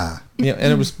 Yeah. And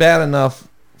it was bad enough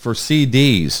for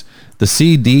CDs. The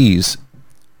CDs,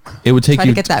 it would take Try to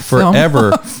you get that film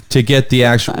forever off. to get the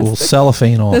actual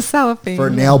cellophane off. The cellophane.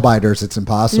 For nail biters, it's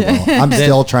impossible. I'm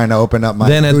still trying to open up my.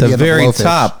 Then at Hootie the and very Blowfish.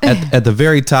 top, at the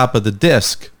very top of the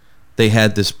disc, they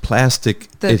had this plastic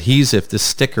The- adhesive, this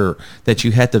sticker that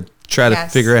you had to try to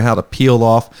Yes. figure out how to peel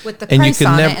off. with the and price you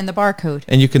could on never, it and the barcode.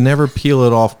 and you could never peel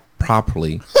it off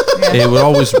properly. It would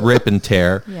always rip and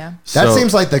tear. Yeah. That So-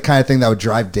 seems like the kind of thing that would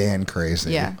drive Dan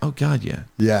crazy. Yeah. Oh God, yeah.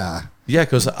 Yeah. Yeah,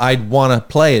 because I'd want to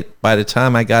play it by the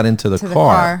time I got into the To the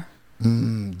car. car.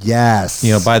 Yes.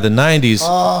 By the 90s,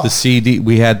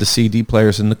 we had the CD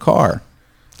players in the car.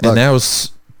 And Look, that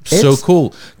was so it's-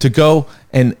 cool to go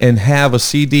and have a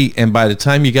CD. And by the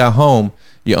time you got home,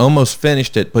 you almost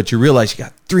finished it, but you realize you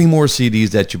got 3 more CDs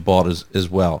that you bought as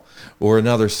well, or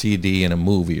another CD in a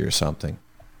movie or something.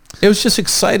 It was just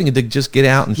exciting to just get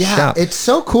out and Yeah. shop. It's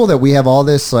so cool that we have all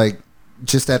this, like,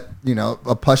 just at,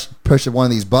 a push of one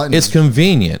of these buttons. It's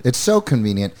convenient. It's so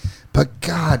convenient. But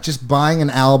God, just buying an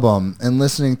album and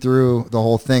listening through the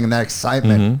whole thing and that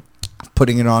excitement,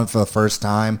 putting it on for the first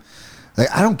time, like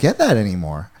I don't get that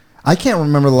anymore. I can't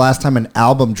remember the last time an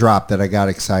album dropped that I got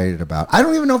excited about. I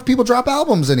don't even know if people drop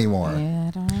albums anymore. Yeah,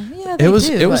 I don't know. Yeah, It was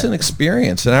do, an but-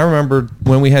 experience, and I remember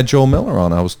when we had Joel Miller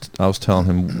on. I was telling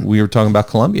him we were talking about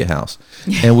Columbia House,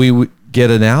 and we would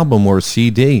get an album or a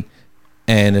CD,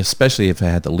 and especially if it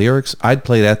had the lyrics, I'd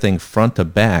play that thing front to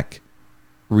back,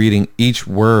 reading each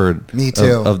word. Me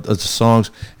too. Of the songs,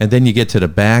 and then you get to the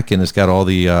back, and it's got all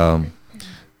the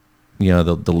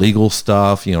the legal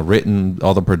stuff, written,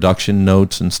 all the production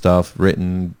notes and stuff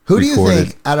written. Who do you recorded.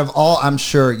 think, out of all, I'm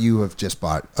sure you have just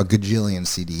bought a gajillion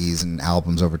CDs and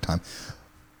albums over time.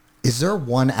 Is there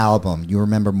one album you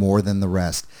remember more than the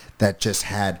rest that just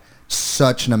had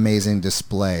such an amazing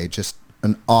display, just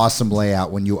an awesome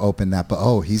layout when you open that?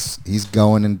 But he's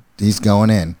going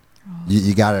in.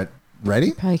 You got it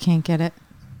ready? Probably can't get it.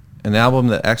 An album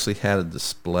that actually had a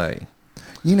display.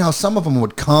 Some of them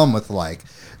would come with like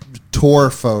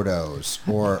tour photos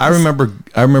or. I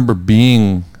remember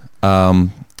being,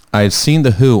 I had seen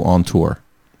The Who on tour,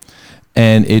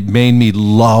 and it made me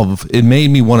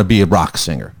want to be a rock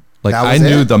singer. Like That I was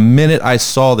knew it? the minute I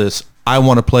saw this, I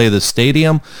want to play the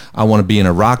stadium. I want to be in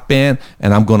a rock band,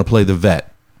 and I'm going to play the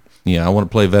Vet. I want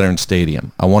to play Veteran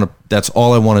Stadium. That's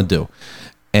all I want to do.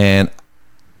 And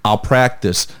I'll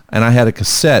practice. And I had a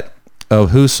cassette of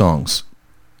Who songs.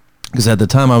 Because at the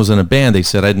time I was in a band, they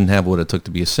said I didn't have what it took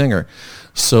to be a singer.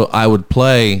 So I would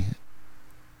play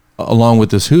along with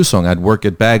this Who song. I'd work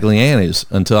at Bagley Annie's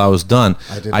until I was done.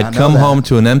 I did not I'd know come that. home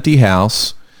to an empty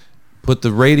house, put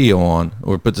the radio on,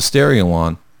 or put the stereo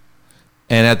on.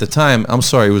 And at the time, I'm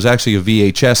sorry, it was actually a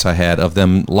VHS I had of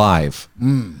them live.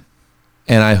 And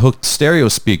I hooked stereo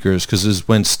speakers because this is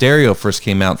when stereo first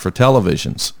came out for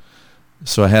televisions.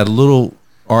 So I had a little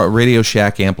Radio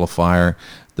Shack amplifier,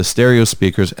 the stereo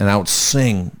speakers, and I would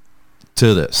sing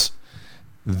to this.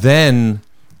 Then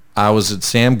I was at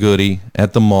Sam Goody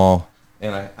at the mall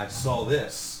and I saw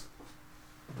this.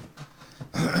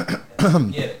 Get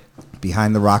it.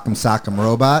 Behind the Rock'em Sock'em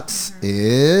Robots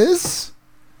is...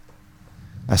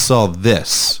 I saw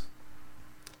this,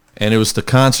 and it was the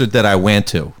concert that I went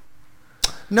to.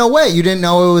 No way. You didn't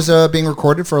know it was being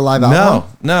recorded for a live album?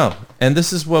 No. And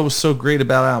this is what was so great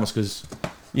about albums, because,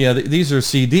 these are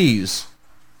CDs,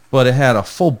 but it had a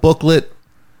full booklet.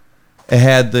 It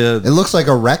had It looks like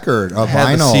a record, a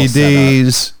vinyl the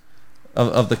CDs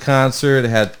of the concert. It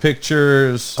had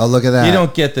pictures. Oh, look at that. You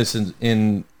don't get this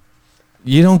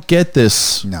you don't get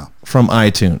this from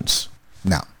iTunes.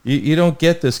 No. You don't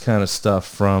get this kind of stuff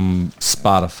from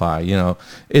Spotify.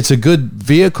 It's a good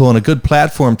vehicle and a good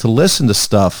platform to listen to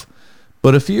stuff.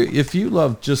 But if you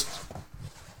love just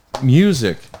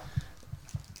music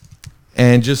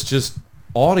and just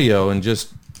audio and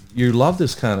just you love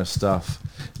this kind of stuff,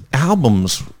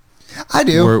 albums I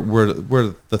do.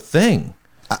 were the thing.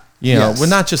 Yes. We're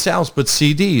not just albums but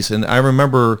CDs. And I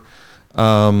remember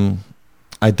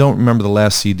I don't remember the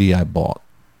last CD I bought,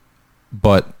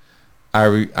 but I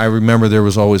remember there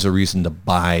was always a reason to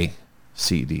buy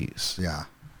CDs.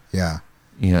 Yeah.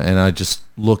 And I just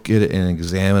look at it and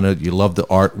examine it. You love the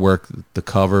artwork, the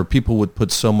cover. People would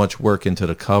put so much work into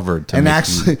the cover to And make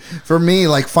actually, for me,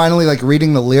 like finally, like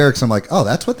reading the lyrics, I'm like, oh,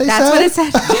 that's what they said. That's what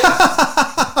it said.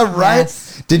 Right?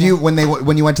 Yes. Did you when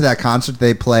you went to that concert?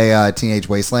 They play Teenage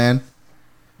Wasteland.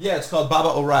 Yeah, it's called Baba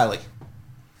O'Reilly.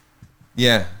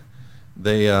 Yeah,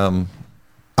 they.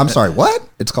 I'm sorry, what?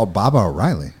 It's called Baba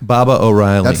O'Reilly. Baba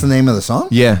O'Reilly. That's the name of the song?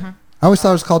 Yeah. I always thought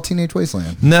it was called Teenage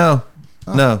Wasteland. No,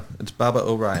 it's Baba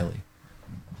O'Reilly.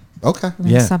 Okay. Learn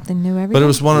Yeah. something new every But it day.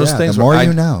 was one of those Yeah, things the more where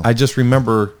you know. I just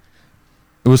remember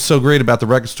it was so great about the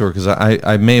record store because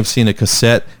I may have seen a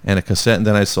cassette, and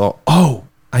then I saw, oh,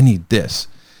 I need this.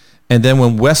 And then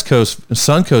when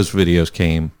Suncoast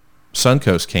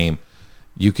came,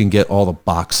 you can get all the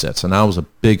box sets. And I was a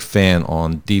big fan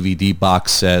on DVD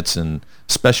box sets and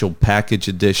special package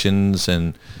editions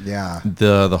and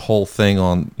the whole thing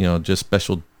on, just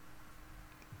special,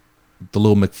 the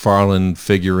little McFarlane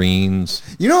figurines.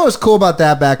 You know what was cool about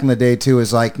that back in the day too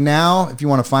is like now if you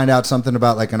want to find out something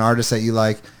about like an artist that you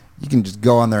like, you can just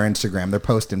go on their Instagram. They're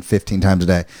posting 15 times a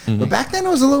day. Mm-hmm. But back then it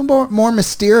was a little more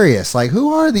mysterious. Like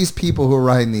who are these people who are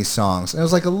writing these songs? And it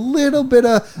was like a little bit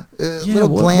of little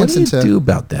glance what do you do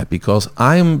about that? Because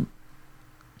I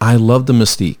love the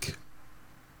mystique.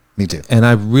 Me too. And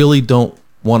I really don't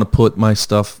want to put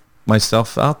myself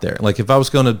out there. Like if I was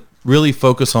going to really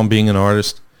focus on being an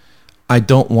artist, I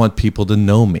don't want people to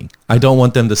know me. I don't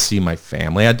want them to see my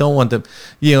family. I don't want them,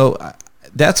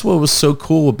 that's what was so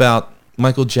cool about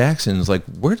Michael Jackson is like,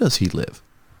 where does he live?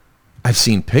 I've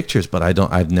seen pictures, but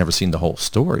I've never seen the whole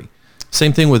story.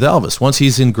 Same thing with Elvis. Once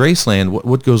he's in Graceland,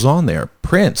 what goes on there?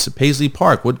 Prince, Paisley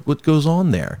Park, what goes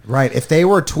on there? Right. If they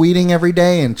were tweeting every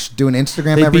day and doing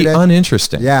Instagram They'd every be day.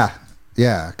 uninteresting. Yeah.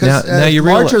 Because Now you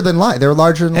larger than life. They're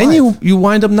larger than life. And you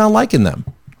wind up not liking them.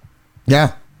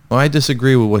 Yeah. Well, I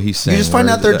disagree with what he's saying. You just find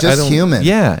out they're just human.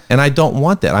 Yeah, and I don't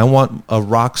want that. I want a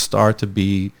rock star to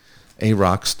be a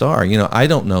rock star. I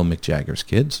don't know Mick Jagger's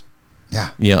kids. Yeah.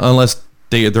 Unless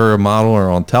they're a model or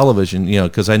on television,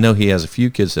 because I know he has a few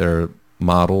kids that are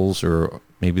models, or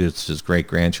maybe it's his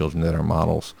great-grandchildren that are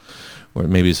models, or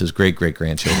maybe it's his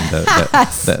great-great-grandchildren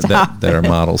that are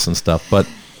models and stuff. But,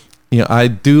 I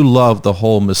do love the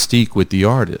whole mystique with the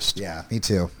artist. Yeah, me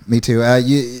too.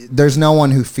 There's no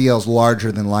one who feels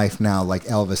larger than life now like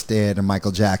Elvis did or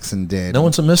Michael Jackson did. No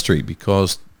one's a mystery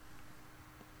because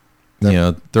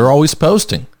they're always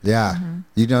posting. Yeah.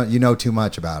 You know too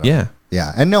much about them. Yeah.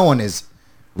 Yeah. And no one is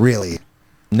really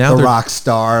Now the they're rock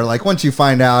star. Like once you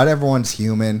find out, everyone's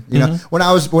human. You know,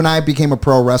 when I became a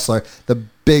pro wrestler, the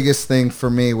biggest thing for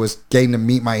me was getting to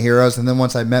meet my heroes. And then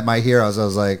once I met my heroes, I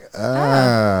was like, It's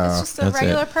just a That's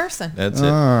regular it. person. That's it.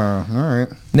 all right.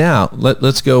 Now,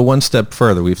 let's go one step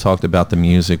further. We've talked about the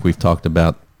music. We've talked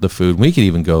about the food. We could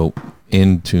even go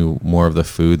into more of the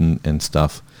food and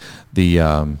stuff.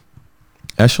 The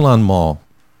Echelon Mall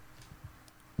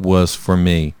was, for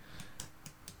me,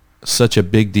 such a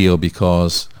big deal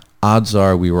because odds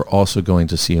are we were also going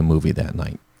to see a movie that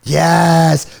night.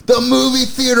 Yes, the movie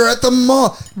theater at the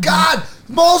mall. God,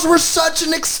 malls were such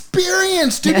an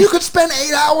experience, dude. You could spend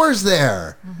 8 hours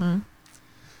there.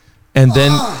 And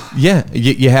then,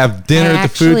 you have dinner at the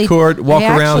food court, walk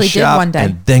I around, actually did shop, one day.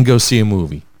 and then go see a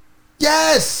movie.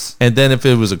 Yes. And then if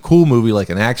it was a cool movie, like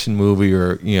an action movie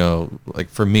or, like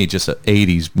for me, just an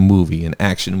 80s movie, an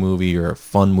action movie or a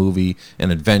fun movie, an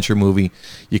adventure movie,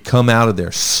 you come out of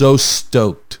there so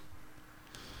stoked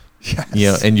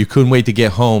Yes. and you couldn't wait to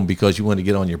get home because you wanted to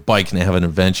get on your bike and have an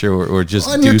adventure or just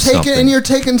And do you're something.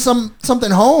 taking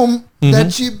something home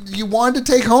that you wanted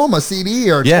to take home, a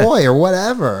CD or a Yeah. toy or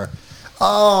whatever.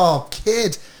 Oh,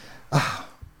 kids.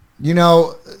 You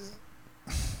know,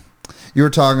 you were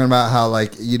talking about how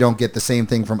like you don't get the same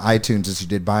thing from iTunes as you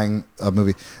did buying a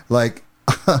movie. Like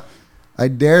I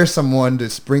dare someone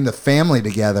to bring the family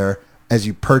together as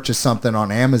you purchase something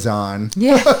on Amazon.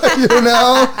 Yeah. You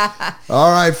know?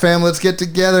 All right, fam, let's get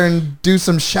together and do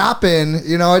some shopping.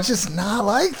 You know, it's just not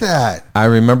like that. I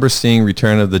remember seeing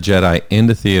Return of the Jedi in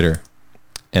the theater,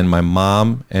 and my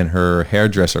mom and her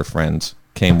hairdresser friends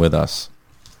came with us.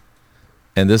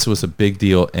 And this was a big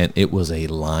deal, and it was a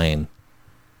line,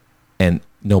 and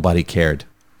nobody cared.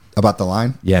 About the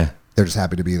line? Yeah. They're just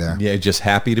happy to be there. Yeah, just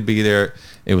happy to be there.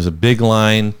 It was a big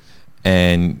line,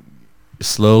 and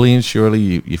slowly and surely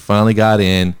you finally got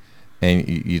in, and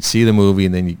you'd see the movie,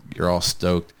 and then you're all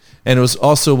stoked. And it was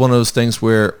also one of those things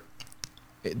where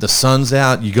the sun's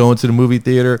out, you go into the movie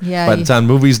theater. Yeah, By the time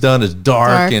the movie's done, it's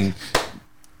dark. And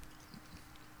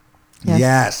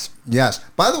Yes.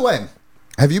 By the way,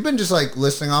 have you been just like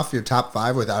listing off your top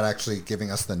 5 without actually giving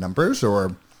us the numbers,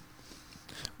 or?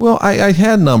 well, I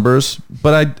had numbers,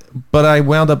 but I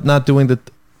wound up not doing the.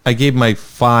 I gave my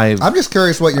 5. I'm just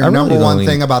curious what your I really number don't one even-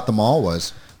 thing about the mall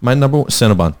was. My number one,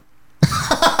 Cinnabon.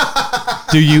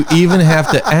 Do you even have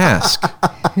to ask?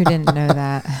 Who didn't know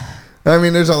that? I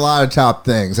mean, there's a lot of top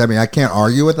things. I mean, I can't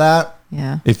argue with that.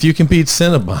 Yeah. If you can beat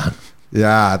Cinnabon,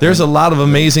 Yeah. there's a lot of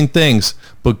amazing things,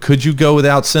 but could you go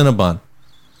without Cinnabon?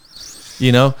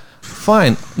 You know,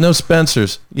 fine, no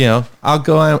Spencer's. You know, I'll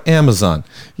go on Amazon.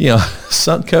 You know,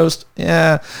 Suncoast.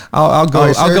 Yeah, I'll go.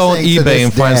 Oh, so I'll you're go on saying to eBay this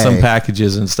and find some day-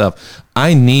 packages and stuff.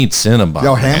 I need Cinnabon.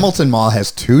 Yo, man. Hamilton Mall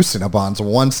has 2 Cinnabons,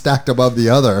 one stacked above the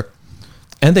other.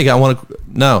 And they got one.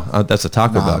 No, that's a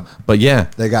Taco Nah. Bell. But yeah,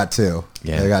 They got 2.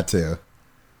 Yeah. They got 2.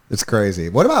 It's crazy.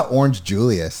 What about Orange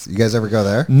Julius? You guys ever go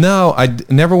there? no,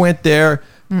 never went there.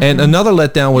 And another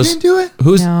letdown was didn't do it?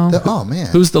 who's No. Oh, man.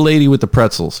 who's the lady with the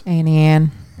pretzels? Annie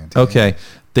Ann. Okay,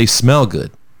 they smell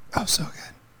good. Oh, so good.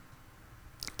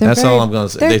 They're That's very- all I'm going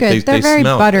to say. They're good. They're very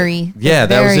smell buttery. good. Yeah,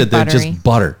 They're that was very it. They're buttery. just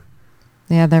butter.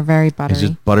 Yeah, they're very buttery. It's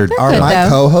just buttered. They're Are good, my though.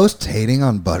 co-hosts hating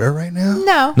on butter right now?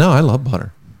 No. No, I love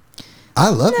butter. I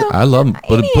love it. I love them.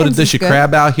 Put a Indians dish is of good.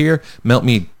 crab out here, melt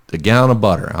me a gallon of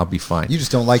butter. I'll be fine. You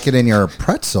just don't like it in your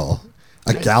pretzel.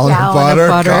 A gallon, Gallon of of butter?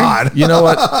 butter. God. You know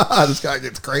what? This guy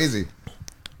gets crazy.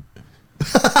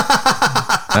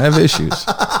 I have issues.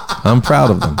 I'm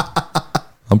proud of them.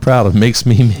 I'm proud of makes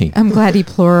me me. I'm glad he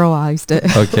pluralized it.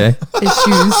 Okay.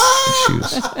 Issues.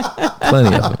 Issues.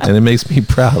 Plenty of them. And it makes me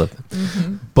proud of them.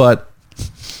 Mm-hmm. But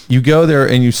you go there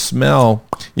and you smell,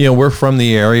 you know, we're from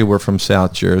the area, we're from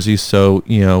South Jersey, so,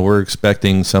 you know, we're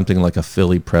expecting something like a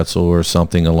Philly pretzel or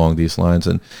something along these lines,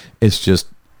 and it's just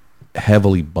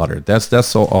heavily buttered.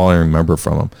 That's all I remember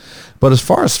from them. But as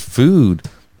far as food,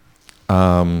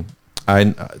 the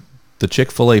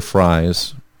Chick-fil-A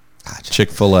fries,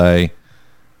 Chick-fil-A,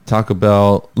 Taco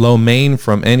Bell, lo mein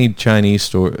from any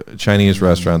Chinese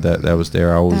restaurant that was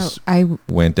there. I always I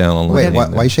went down on lo Wait, mein why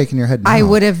there. are you shaking your head? I no?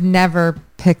 would have never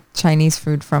picked Chinese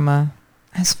food from a.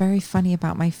 That's very funny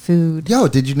about my food. Yo,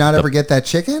 did you not ever get that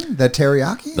chicken? That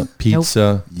teriyaki? The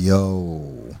pizza.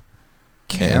 Yo.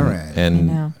 Karen. I And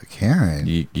know. Karen.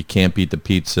 you can't beat the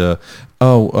pizza.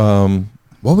 Oh,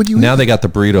 What would you now eat? they got the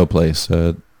burrito place.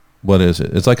 What is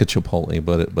it? It's like a Chipotle,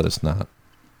 but it's not.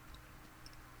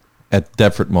 At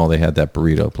Deptford Mall, they had that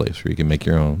burrito place where you can make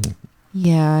your own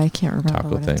Yeah, I can't remember taco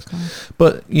what thing. it's called.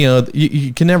 But, you know,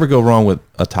 you can never go wrong with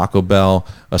a Taco Bell,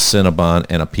 a Cinnabon,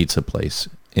 and a pizza place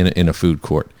in a food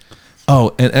court.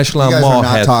 Oh, and you Echelon guys Mall are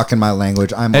not had talking my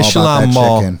language. I'm all about Echelon that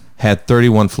Mall chicken. had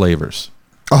 31 flavors.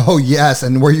 Oh, yes.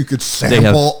 And where you could They have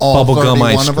sample all bubblegum 31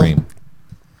 ice of them. cream.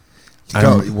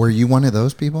 Yo, were you one of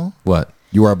those people? What?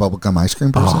 You are a bubblegum ice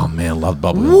cream person? Oh man, love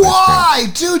bubblegum ice Why?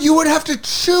 Dude, you would have to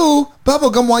chew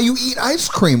bubblegum while you eat ice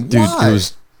cream. cream. Dude, Why? it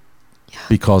was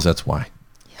because that's why.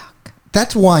 Yuck.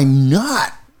 That's why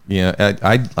not. Yeah,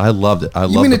 I loved it.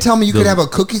 You mean to tell me you could have a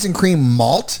cookies and cream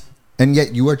malt and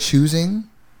yet you are choosing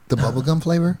the bubblegum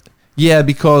flavor? Yeah,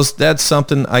 because that's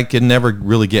something I can never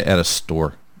really get at a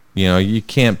store. You know, you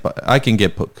can't. I can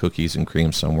get cookies and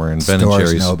cream somewhere, and Ben and Stores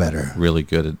Jerry's know better. really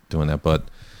good at doing that. But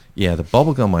yeah, the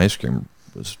bubblegum ice cream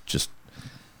was just.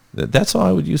 That's all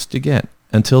I would used to get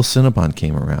until Cinnabon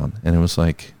came around, and it was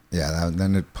like, Yeah,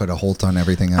 then it put a halt on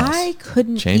everything else. I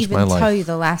couldn't Changed my even life. tell you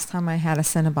the last time I had a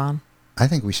Cinnabon. I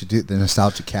think we should do the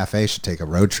Nostalgia Cafe should take a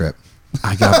road trip.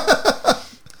 I got.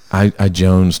 I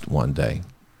jonesed one day.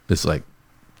 It's like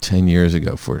 10 years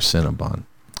ago for a Cinnabon,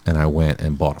 and I went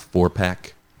and bought a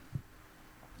 4-pack.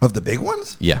 Of the big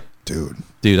ones? Yeah.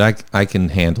 Dude, I can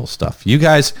handle stuff. You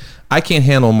guys, I can't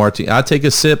handle martini. I'll take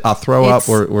a sip, I'll throw up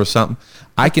or something.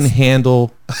 I can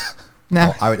handle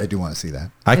No. I do want to see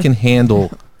that. I can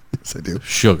handle Yes, I do.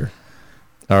 sugar.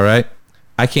 All right?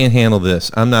 I can't handle this.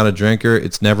 I'm not a drinker.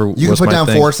 It's never You can was put my down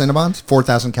thing. 4 Cinnabons,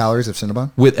 4,000 calories of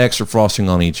Cinnabon. With extra frosting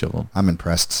on each of them. I'm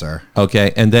impressed, sir.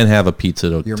 Okay? And then have a pizza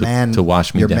to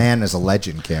wash me your down. man is a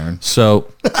legend, Karen. So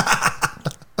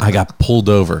I got pulled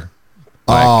over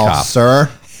by a cop. Sir,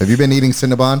 have you been eating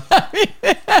Cinnabon?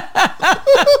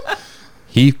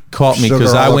 He caught me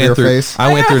because Sugar I all over went your through. face?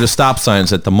 I went through the stop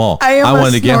signs at the mall. I almost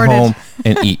wanted to get snorted. home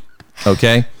and eat.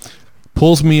 Okay,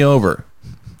 pulls me over.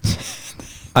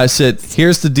 I said,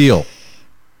 "Here's the deal.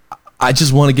 I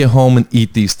just want to get home and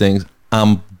eat these things.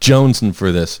 I'm jonesing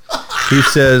for this." He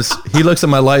says he looks at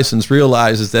my license,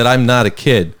 realizes that I'm not a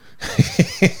kid,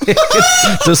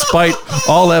 despite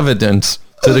all evidence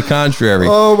to the contrary.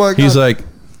 Oh, my He's God.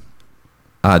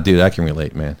 like, dude, I can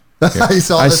relate, man. I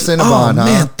saw the said, Cinnabon, oh, huh?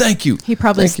 man, thank you. He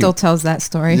probably Thank you. still tells that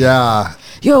story. Yeah.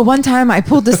 Yo, one time I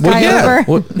pulled this guy over.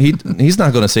 Well, he's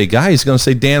not going to say guy. He's going to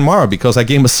say Dan Morrow because I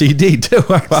gave him a CD too.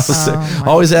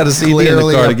 Always had a CD in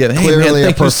the car to get. Hey man, Clearly a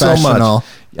thank you so professional.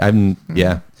 much.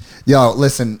 Yeah. Yo,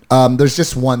 listen, there's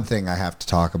just one thing I have to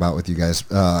talk about with you guys.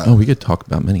 Oh, we could talk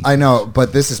about many. I know,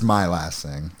 but this is my last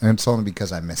thing. And it's only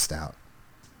because I missed out.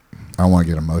 I don't want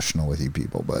to get emotional with you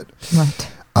people, but...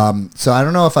 What? So I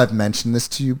don't know if I've mentioned this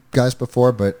to you guys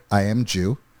before, but I am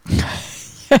Jew.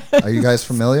 Are you guys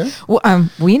familiar? Well,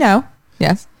 we know.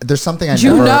 Yes. There's something I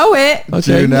You never... know it. Okay,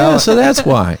 Do you know? yeah, so that's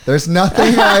why. There's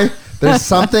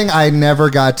something I never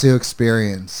got to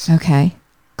experience. Okay.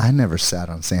 I never sat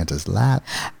on Santa's lap.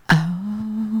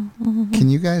 Oh. Can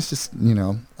you guys just,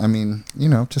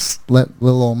 just let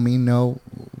little old me know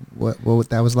what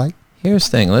that was like? Here's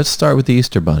the thing. Let's start with the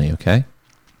Easter Bunny, okay?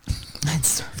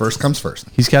 First comes first.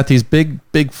 He's got these big,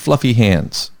 fluffy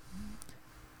hands,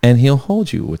 and he'll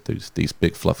hold you with these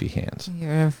big, fluffy hands.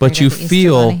 You're afraid But you of the Easter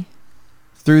feel Bunny.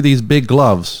 through these big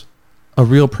gloves a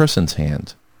real person's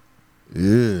hand.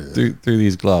 Yeah. Through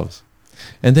these gloves.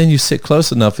 And then you sit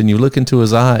close enough and you look into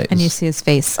his eyes. And you see his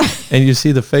face. and you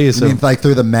see the face You mean of like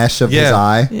through the mesh of his Yeah.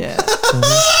 eye? Yeah.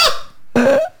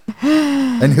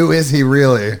 And who is he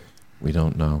really? we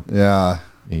don't know. Yeah.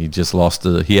 He just lost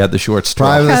he had the short straw.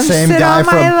 Probably the Come same sit guy on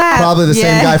my from lap. probably the same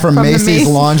Yeah, guy from from the Macy's Macy's.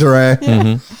 lingerie.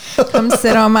 Come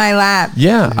sit on my lap.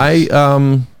 Yeah,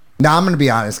 Now I'm gonna be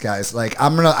honest, guys. Like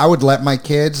I would let my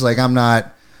kids. Like I'm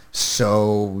not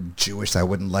so Jewish that I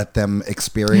wouldn't let them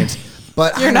experience.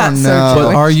 But You're I not don't so know. but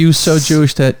Jewish. are you so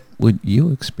Jewish that would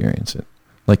you experience it?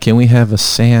 Like, can we have a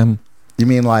Sam? You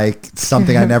mean like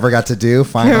something I never got to do?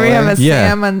 Finally, Here we have a Yeah.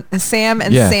 Sam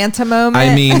and Yeah. Santa moment.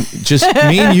 I mean, just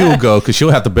me and you will go because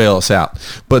she'll have to bail us out.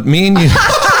 But me and you,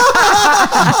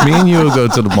 will go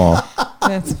to the mall.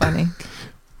 That's funny.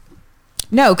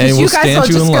 No, And because we'll you guys stand will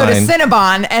you just in go to line.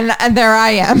 Cinnabon, and there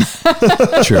I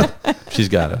am. True, she's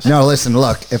got us. No, listen,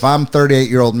 look, if I'm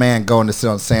 38-year-old man going to sit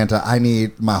on Santa, I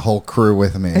need my whole crew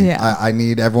with me. Yeah. I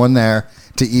need everyone there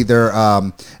to either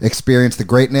experience the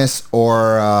greatness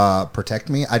or protect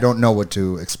me. I don't know what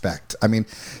to expect. I mean,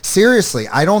 seriously,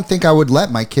 I don't think I would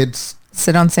let my kids...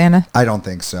 Sit on Santa, I don't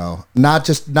think so. Not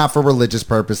for religious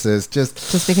purposes. just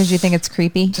because you think it's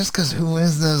creepy. Just because who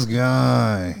is this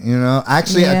guy? You know?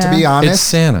 Actually, to Yeah. be honest, It's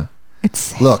Santa.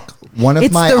 It's look, one of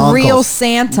it's my the uncles... real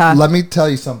Santa. Let me tell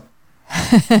you something.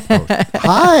 Oh,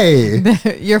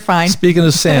 hi. You're fine. Speaking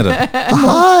of Santa,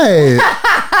 Hi.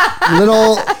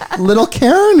 Little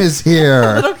Karen is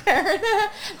here. Little Karen.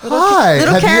 Hi.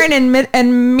 Little Have you- Karen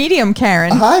and medium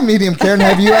Karen. Hi, medium Karen.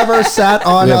 Have you ever sat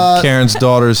on we have Karen's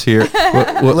daughters here.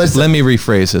 Listen. Let me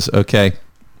rephrase this, okay?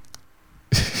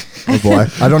 Oh boy.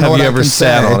 I don't know Have what you I ever can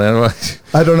sat say. on it?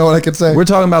 I don't know what I can say. We're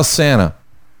talking about Santa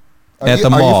at you- the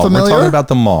are you mall. We're familiar? talking about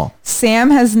the mall.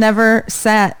 Sam has never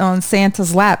sat on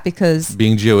Santa's lap because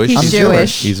Being Jewish, He's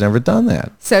Jewish. He's never done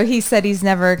that. so he said he's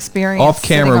never experienced. Off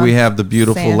camera, sitting we on have the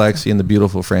beautiful Santa. Lexi and the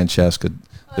beautiful Francesca.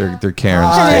 They're Karens.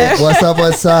 Hi. What's up?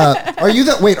 What's up? Are you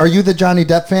the Johnny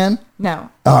Depp fan? No,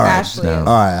 All right. Ashley. No. All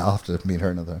right. I'll have to meet her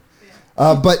another.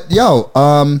 But yo,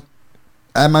 am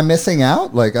I missing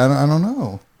out? Like I don't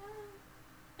know.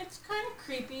 It's kind of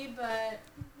creepy, but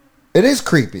It is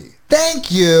creepy.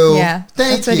 Thank you. Yeah,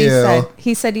 Thank that's what you. he said.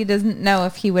 He said he doesn't know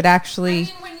if he would I actually. mean,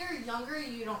 when you're younger,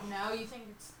 you don't know. You think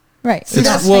it's Right. He It's,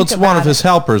 does well, think it's one of about his it.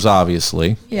 helpers,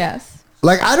 obviously. Yes.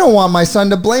 Like I don't want my son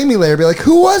to blame me later. Be like,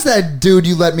 who was that dude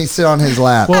you let me sit on his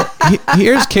lap? Well,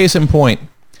 here's case in point.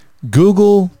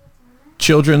 Google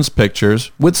children's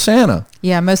pictures with Santa.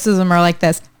 Yeah, most of them are like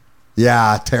this.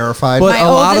 Yeah, terrified. But My a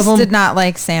lot of oldest them- did not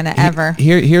like Santa ever.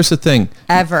 Here's the thing.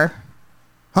 Ever.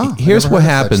 Huh, I Here's never what heard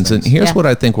of such happens, and things. here's Yeah. what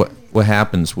I think what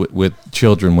happens with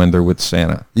children when they're with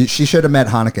Santa. She should have met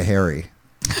Hanukkah Harry.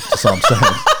 That's all I'm saying.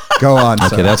 Go on.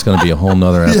 Okay, sir. that's going to be a whole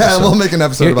nother episode. Yeah, we'll make an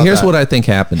episode about Here's that. what I think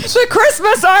happens. The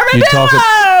Christmas You talk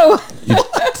armadillo.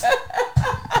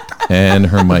 And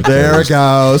her mic. There goes. it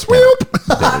goes. Whoop.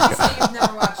 Obviously, you've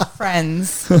never watched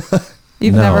Friends.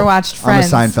 You've No. never watched I'm a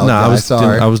Friends. Seinfeld No, guy.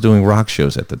 Sorry. I was doing rock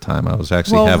shows at the time. I was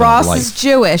actually Well, having Ross a life. is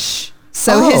Jewish,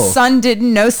 so Oh. his son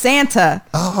didn't know Santa.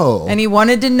 Oh. And he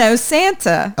wanted to know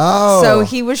Santa. Oh. So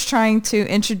he was trying to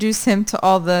introduce him to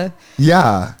all the,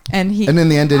 Yeah. and he, And in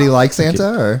the end, did he like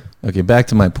Santa? Or Okay, back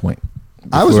to my point.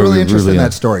 I was Before really we interested in really-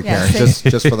 that story, Yeah, Karen.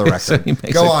 same. Just for the So record. he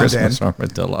makes Go a on, Dan. Christmas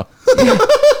armadillo.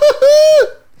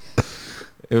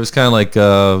 It was kind of like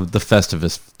the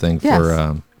Festivus thing Yes.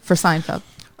 for. for Seinfeld.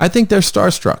 I think they're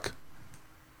starstruck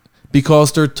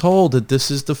because they're told that this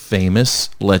is the famous,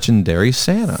 legendary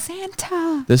Santa.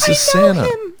 Santa. This I is know Santa.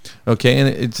 him. Okay, and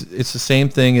it's the same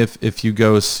thing if you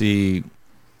go see,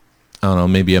 I don't know,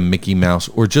 maybe a Mickey Mouse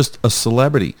or just a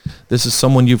celebrity. This is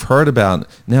someone you've heard about.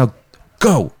 Now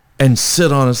go and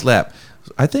sit on his lap.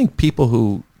 I think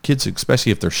kids,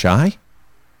 especially if they're shy,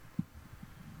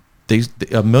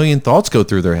 a million thoughts go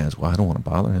through their heads. Well, I don't want to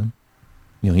bother him.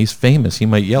 He's famous. He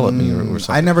might yell at me or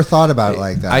something. I never thought about it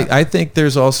like that. I think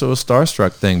there's also a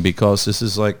starstruck thing because this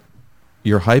is like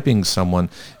you're hyping someone.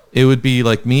 It would be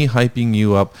like me hyping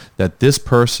you up that this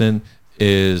person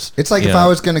is. It's like if I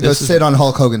was going to go sit on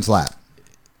Hulk Hogan's lap,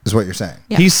 is what you're saying.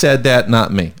 Yeah. He said that,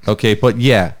 not me. Okay, but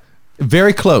yeah,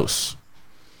 very close.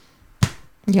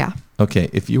 Yeah.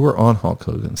 Okay, if you were on Hulk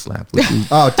Hogan's lap, would you,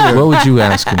 Oh, dude. what would you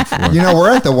ask him for?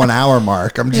 We're at the 1 hour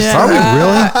mark. I'm just. Yeah. Are we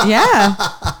really? Yeah.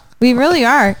 We really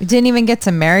are. Didn't even get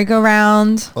to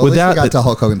merry-go-round. Well, at least Without we got the- to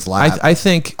Hulk Hogan's lap. I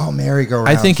think. oh, merry-go-round.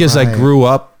 I think as I grew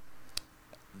up,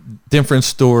 different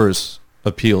stores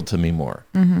appealed to me more.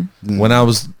 Mm-hmm. When I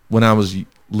was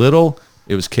little,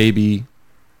 it was KB.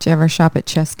 Did you ever shop at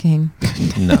Chess King?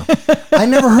 No. I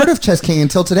never heard of Chess King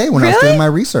until today when I was Really? doing my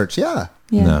research. Yeah.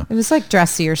 Yeah. No. It was like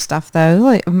dressier stuff though,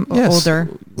 like Yes. older.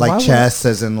 Like Why would- chess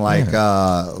as in like,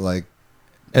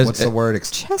 As- what's the word?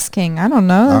 Chess King. I don't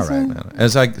know. All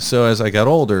That's right. As I got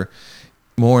older,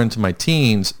 more into my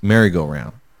teens,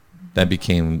 merry-go-round. That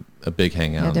became a big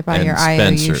hangout. You had to buy and your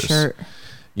IOU Spencer's, shirt.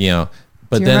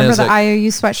 But Do you then remember as the I, IOU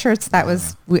sweatshirts?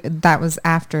 That was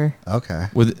after. Okay.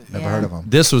 with Never Yeah. heard of them.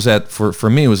 this was for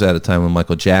me was at a time when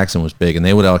Michael Jackson was big, and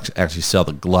they would actually sell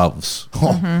the gloves Were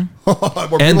and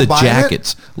people the buying it?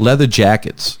 jackets, leather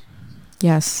jackets.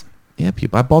 Yes. Yeah,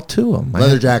 people. I bought two of them.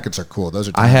 Leather jackets are cool. Those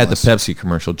are. I had the timeless. Pepsi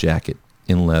commercial jacket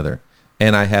in leather,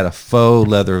 and I had a faux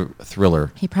leather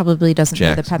Thriller. He probably doesn't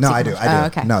know the Jackson. Pepsi. No, I do. commercial. I do. Oh,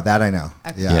 okay. No, that I know.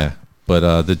 Yeah. Yeah.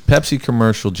 But the Pepsi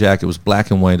commercial jacket was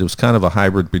black and white. It was kind of a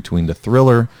hybrid between the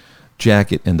Thriller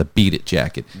jacket and the Beat It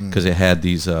jacket because it had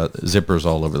these zippers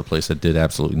all over the place that did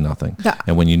absolutely nothing.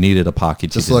 And when you needed a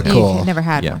pocket, Just you look didn't. cool. You never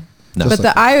had Yeah. one. No. But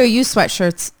the IOU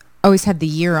sweatshirts always had the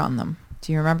year on them.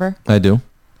 Do you remember? I do.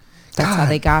 That's how God.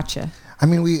 they got you. I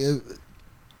mean,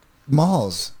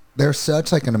 malls. They're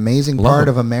such like an amazing Love part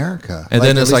them. of America. And Like,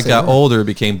 then at as I least they got were. older, it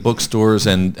became bookstores,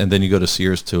 and then you go to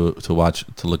Sears to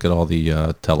look at all the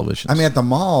televisions. I mean, at the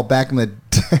mall back in the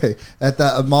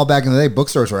day,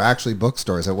 bookstores were actually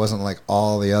bookstores. It wasn't like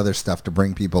all the other stuff to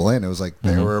bring people in. It was like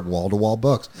Mm-hmm. there were wall-to-wall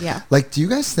books. Yeah. Like, do you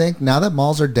guys think now that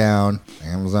malls are down,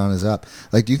 Amazon is up,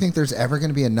 like, do you think there's ever going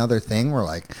to be another thing where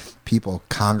like people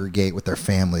congregate with their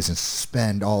families and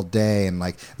spend all day and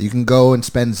like you can go and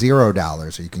spend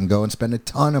 $0 or you can go and spend a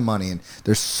ton of money and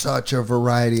there's such a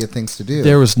variety of things to do.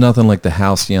 there was nothing like the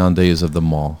halcyon days of the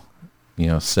mall.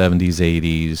 70s,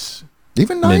 80s,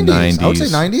 Even mid 90s. I would say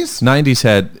 90s. 90s.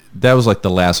 90s that was like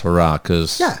the last hurrah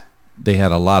because Yeah. they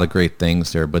had a lot of great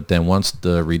things there. But then once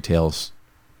the retail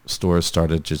stores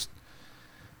started just,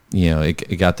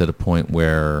 it got to the point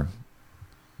where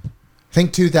I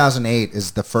think 2008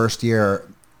 is the first year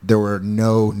there were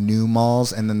no new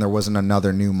malls, and then there wasn't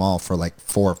another new mall for like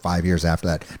 4 or 5 years after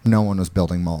that. No one was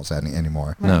building malls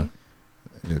anymore. no.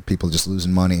 People just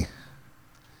losing money.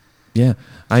 Yeah,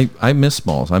 I miss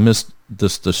malls. I miss the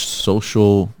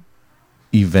social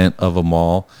event of a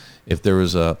mall. If there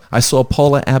was I saw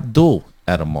Paula Abdul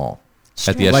at a mall.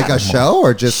 At the Like a Ashland Mall. show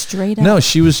or just Straight up. No,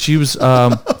 she was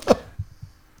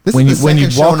this when is the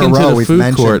you second show walk in a into row the we've food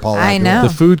mentioned court- Paula I Abdul. know.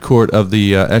 the food court of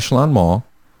the Echelon Mall.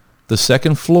 The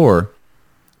second floor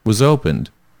was opened,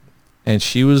 and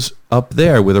she was up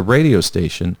there with a radio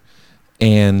station,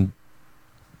 and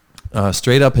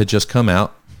Straight Up had just come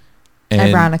out. And,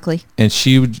 Ironically. and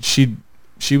she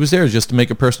was there just to make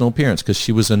a personal appearance because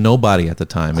she was a nobody at the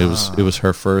time. It was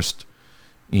her first,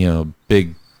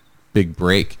 big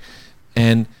break,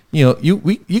 and you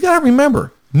got to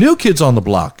remember New Kids on the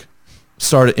Block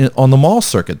started on the mall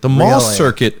circuit. The mall Really?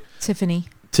 circuit,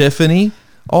 Tiffany.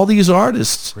 all these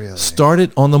artists Really?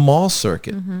 started on the mall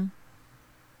circuit.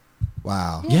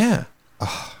 Wow. Yeah.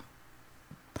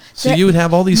 So There- you would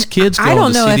have all these kids going I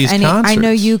don't to know see if these any. concerts. I know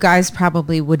you guys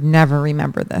probably would never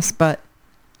remember this, but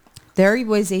there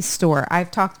was a store.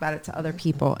 I've talked about it to other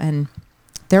people, and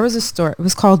there was a store. It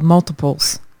was called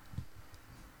Multiples.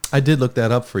 I did look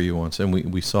that up for you once, and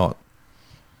we saw it.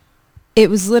 It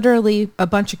was literally a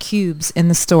bunch of cubes in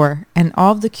the store, and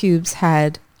all of the cubes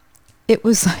had. It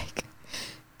was like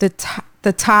the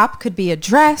top could be a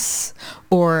dress,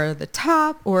 or the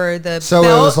top, or the So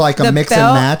belt, it was like a the mix belt.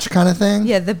 and match kind of thing?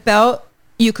 Yeah, the belt.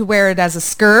 You could wear it as a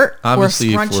skirt Obviously,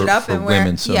 or scrunch for, it up for and wear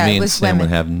women, it. so Yeah, me it and was Sam women.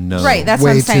 would have no. Right, that's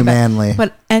Way what I'm saying. too manly.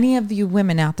 But any of you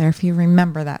women out there, if you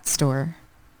remember that store,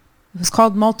 it was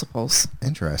called Multiples.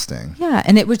 Interesting. Yeah,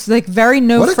 and it was like very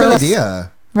no What a good frills.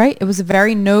 idea. Right? It was a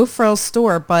very no frills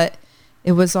store, but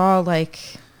it was all like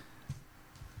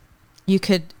you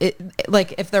could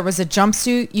like if there was a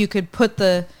jumpsuit, you could put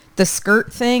the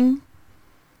skirt thing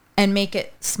and make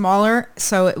it smaller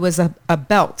so it was a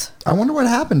belt. I wonder what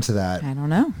happened to that. I don't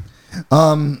know.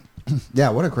 Yeah,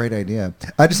 what a great idea.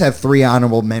 I just have 3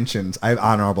 honorable mentions. I have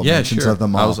honorable Yeah, mentions sure. of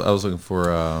them I all. was looking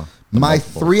for My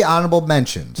multiple. 3 honorable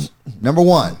mentions. Number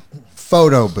 1,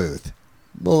 photo booth.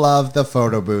 Love the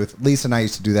photo booth. Lisa and I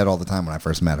used to do that all the time when I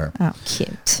first met her. Oh,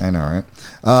 cute. I know,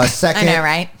 right? Second, I know,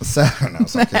 right? No,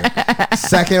 so cute.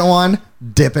 Second one,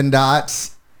 Dippin'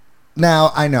 Dots.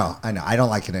 Now I know, I don't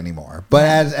like it anymore. But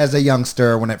as a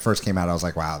youngster, when it first came out, I was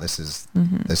like, wow, this is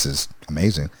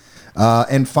amazing.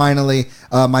 And finally,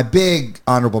 my big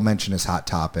honorable mention is Hot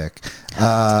Topic.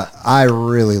 I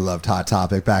really loved Hot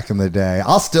Topic back in the day.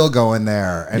 I'll still go in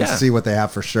there and Yeah. see what they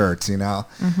have for shirts, you know?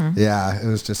 Yeah, it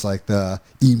was just like the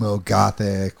emo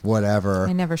gothic, whatever.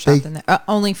 I never shopped in there.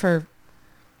 Only for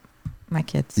my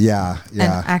kids. Yeah,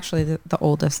 yeah. And actually, the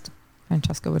oldest,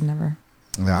 Francesca, would never.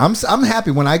 Yeah, I'm happy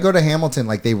when I go to Hamilton.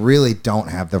 Like they really don't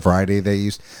have the variety they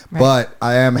used, Right. but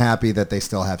I am happy that they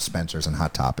still have Spencer's and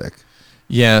Hot Topic.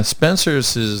 Yeah,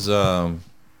 Spencer's is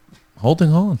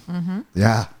holding on.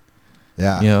 Yeah,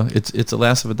 yeah. You know, it's the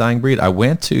last of a dying breed. I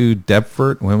went to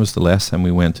Deptford. When was the last time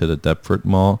we went to the Deptford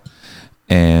Mall?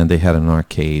 And they had an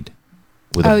arcade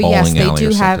with Oh, a yes, bowling they alley do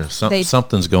or something. have-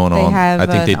 Something's going they on. have I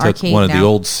think they an took arcade one of the now.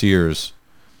 old Sears.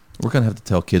 We're gonna have to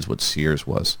tell kids what Sears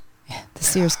was. The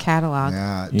Sears catalog.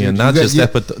 Yeah, Yeah, dude, not you just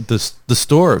got- that, but the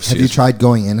store of Have Sears. you tried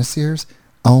going in a Sears?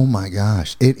 Oh my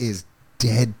gosh, it is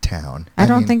dead town. I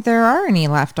don't mean, think there are any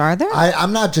left, are there?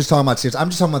 I'm not just talking about Sears. I'm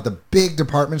just talking about the big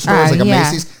department stores like a yeah.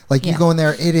 Macy's. Like you Yeah. go in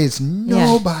there, it is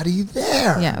nobody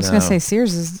there. yeah, I was No. gonna say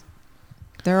Sears is.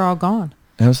 They're all gone.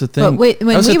 That was the thing. But wait, when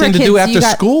that was we the were thing to do kids, after you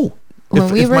got- school. when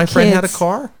If, we if were my friend had a kids-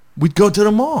 car, we'd go to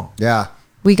the mall. Yeah.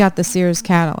 We got the Sears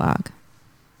catalog,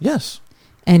 Yes.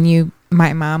 and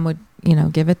my mom would,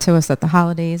 give it to us at the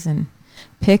holidays and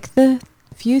pick the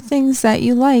few things that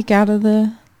you like out of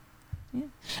the. Yeah.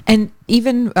 And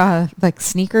even like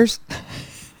sneakers,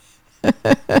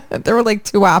 there were like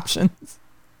 2 options.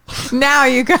 Now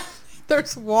you got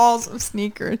there's walls of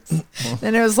sneakers,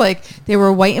 and it was like they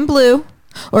were white and blue,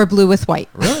 or blue with white.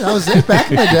 Really? That was it back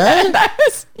in the day?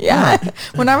 Yeah,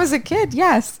 when I was a kid,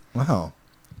 yes. Wow.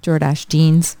 Jordache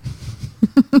jeans.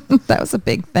 That was a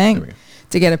big There we thing go.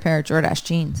 to get a pair of Jordache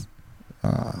jeans.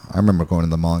 I remember going to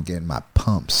the mall and getting my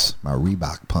pumps, my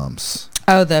Reebok pumps.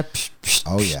 Oh,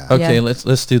 Oh yeah. Okay, Yeah.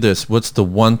 let's do this. What's the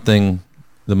one thing,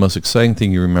 the most exciting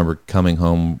thing you remember coming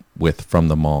home with from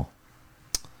the mall?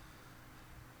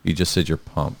 You just said your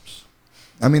pumps.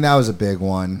 I mean, that was a big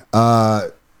one.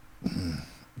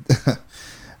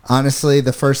 Honestly,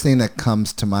 the first thing that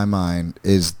comes to my mind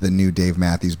is the new Dave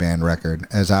Matthews Band record,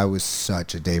 as I was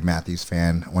such a Dave Matthews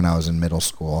fan when I was in middle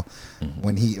school.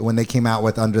 When they came out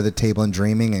with Under the Table and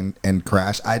Dreaming and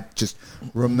Crash, I just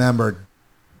remembered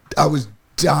I was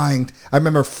dying. I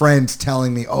remember friends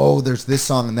telling me, oh, there's this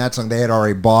song and that song. They had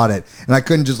already bought it. And I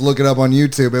couldn't just look it up on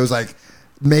YouTube. It was like,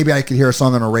 maybe I could hear a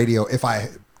song on a radio if I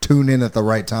tune in at the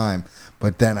right time.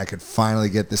 But then I could finally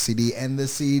get the CD, and the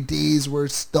CDs were,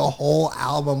 the whole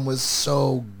album was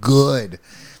so good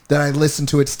that I listen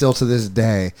to it still to this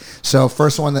day. So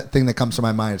first thing that comes to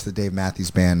my mind is the Dave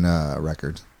Matthews Band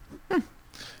record. The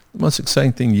most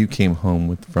exciting thing you came home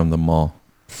with from the mall?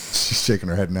 She's shaking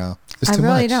her head now. It's I too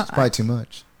really much. don't- It's probably too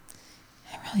much.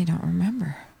 I really don't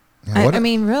remember. Yeah, what- I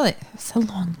mean, really, it's a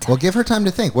long time. Well, give her time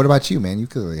to think. What about you, man? You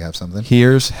clearly have something.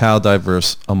 Here's how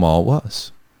diverse a mall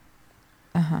was.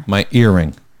 My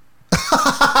earring.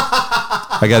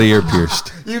 I got an ear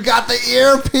pierced. You got the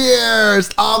ear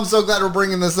pierced. Oh, I'm so glad we're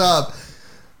bringing this up.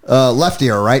 left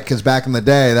ear, right? Because back in the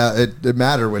day, that it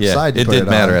mattered which Yeah, side you it put did it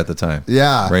matter on. at the time.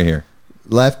 Yeah. Right here.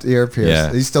 Left ear pierced.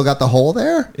 Yeah. You still got the hole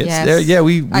there? It's Yes. there. Yeah,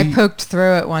 we I poked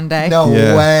through it one day. No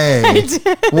Yeah. way.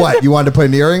 What? You wanted to put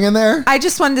an earring in there? I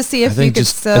just wanted to see I if you think could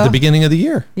just still. at the beginning of the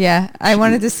year. Yeah, I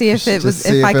wanted to see if it Just was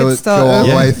see if I it could would still go all the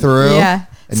Yeah. way through. Yeah.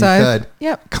 And So you could.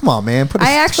 Yep. Come on, man. Put a, I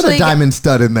put a actually- diamond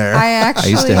stud in there. I I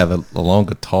actually used to have a long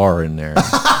guitar in there.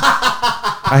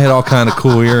 I had all kind of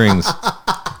cool earrings.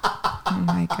 Oh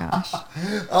my gosh.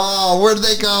 Oh, where'd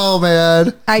they go,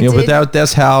 man? I You know, did. but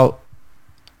that's how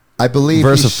I believe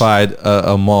versified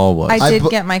a mall was. I did bu-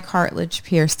 get my cartilage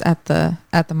pierced at the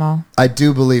mall. I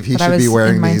do believe he But I should be was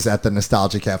wearing in my- these at the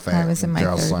Nostalgia Cafe. I was in my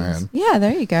Gerald's 30s. saying. Yeah,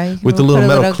 there you go. You With the can little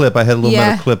put a metal clip, I had a little Yeah,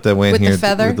 metal clip that went with the here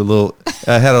feather? with the little.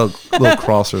 I had a little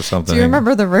cross or something. Do you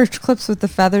remember the roach clips with the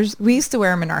feathers? We used to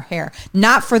wear them in our hair,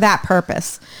 not for that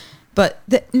purpose, but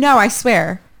no, I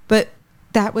swear. But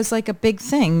that was like a big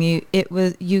thing.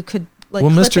 You could like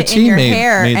Well, clip Mr. it in T your made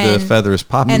hair the and, feathers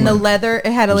popular. and the leather.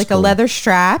 It had It was like cool. a leather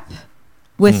strap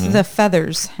with Mm-hmm. the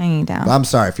feathers hanging down. I'm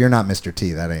sorry. If you're not Mr.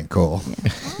 T, that ain't cool.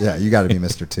 Yeah, you got to be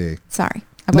Mr. T. Sorry.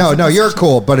 I No, wasn't no, you're listening.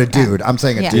 cool, but a dude. I'm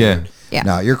saying a Yeah. dude. Yeah. Yeah.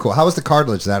 No, you're cool. How was the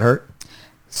cartilage? That hurt?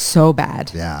 So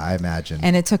bad, Yeah, I imagine.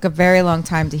 and it took a very long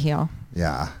time to heal.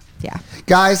 Yeah. Yeah.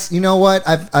 Guys, you know what?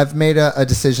 I've made a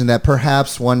decision that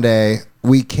perhaps one day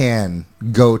we can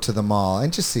go to the mall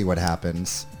and just see what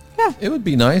happens. It would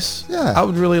be nice. Yeah. I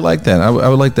would really like that. I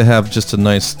would like to have just a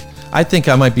nice. I think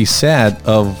I might be sad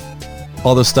of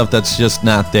all the stuff that's just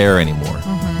not there anymore.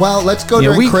 Well, let's go Yeah,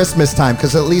 during we- Christmas time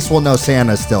because at least we'll know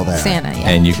Santa's still there. Santa, yeah.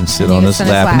 And you can sit And you on can his sit on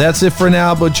his lap. lap. And that's it for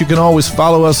now, but you can always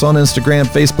follow us on Instagram,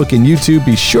 Facebook, and YouTube.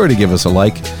 Be sure to give us a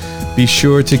like. Be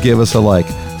sure to give us a like.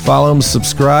 Follow and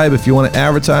subscribe. If you want to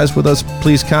advertise with us,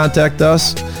 please contact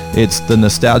us. It's the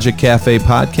Nostalgia Cafe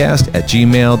Podcast at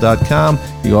gmail.com.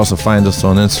 You also find us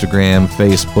on Instagram,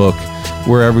 Facebook.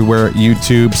 We're everywhere,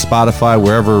 YouTube, Spotify,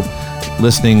 wherever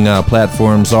listening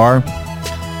platforms are.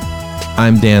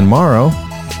 I'm Dan Morrow.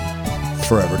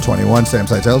 Forever 21, Sam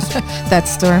Saitels. That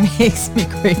store makes me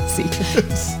crazy.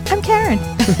 I'm Karen.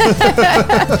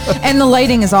 And the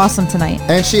lighting is awesome tonight.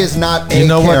 And she is not a You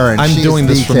know Karen. what? I'm She is doing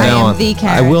the this from Karen. now I am on. the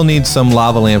Karen. I will need some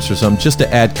lava lamps or something just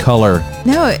to add color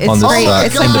No, it's on this great. my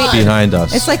It's God. like behind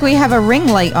us. it's like we have a ring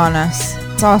light on us.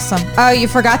 It's awesome. Oh, you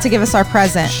forgot to give us our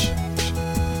present.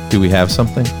 Do we have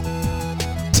something?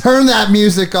 Turn that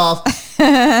music off.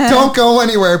 Don't go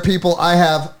anywhere, people. I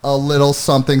have a little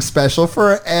something special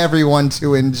for everyone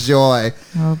to enjoy.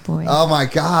 Oh boy. Oh my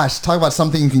gosh. Talk about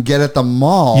something you can get at the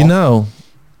mall. You know,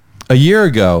 a year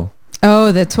ago,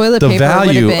 Oh, the toilet the paper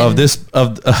value would have of been, this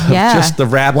of Yeah. just the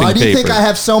wrapping Why do you paper. think I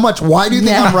have so much? Why do you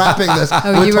think Yeah. I'm wrapping this?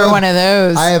 Oh, you were one of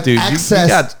those. I have Dude,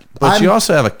 access. but you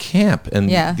also have a camp, and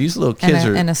yeah. these little And kids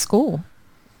a, are and a school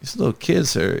these little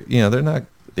kids are they're not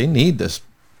they need this.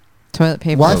 toilet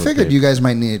paper. Well, I toilet figured paper. you guys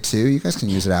might need it too. You guys can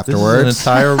use it This afterwards. is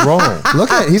an entire roll. Look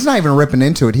at it. He's not even ripping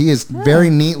into it. He is very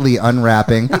neatly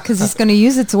unwrapping. Because he's going to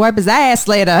use it to wipe his ass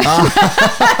later.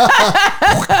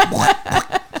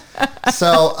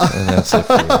 So That's it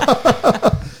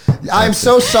for you. I'm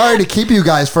so sorry to keep you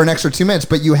guys for an extra 2 minutes,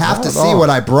 but you have Not to at see all. what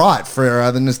I brought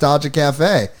for the Nostalgia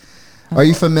Cafe. Are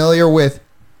you familiar with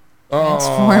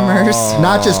Transformers.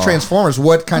 not just Transformers?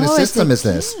 What kind of Oh, it's system a is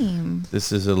this? game.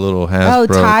 This is a little Hasbro. Oh,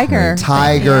 Tiger.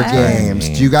 Tiger Yeah. Games.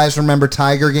 Do you guys remember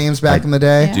Tiger Games back in the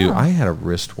day? Yeah. Dude, I had a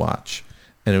wristwatch,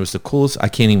 and it was the coolest. I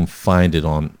can't even find it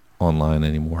online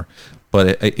anymore.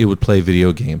 But it would play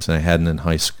video games, and I had it in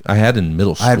high school. I had it in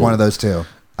middle school. I had one of those too.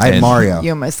 I had And- Mario. You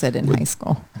almost said in high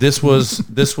school. This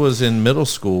was in middle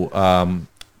school, and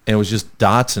it was just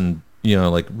dots and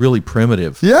like really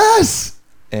primitive. Yes.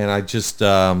 And I just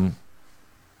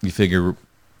you figure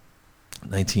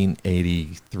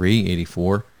 1983,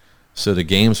 84. So the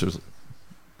games was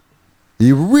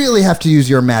You really have to use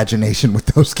your imagination with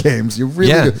those games. You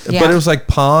really yeah, do. Yeah. but it was like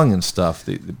Pong and stuff.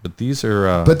 But these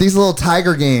are But these little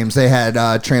Tiger games, they had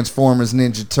Transformers,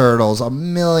 Ninja Turtles, a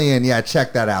million. Yeah,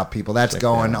 check that out, people. That's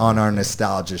going on our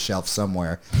nostalgia shelf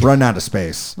somewhere. Run out of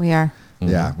space. We are.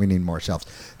 Yeah, we need more shelves.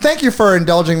 Thank you for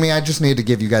indulging me. I just need to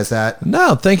give you guys that.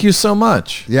 no, thank you so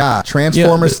much. Yeah,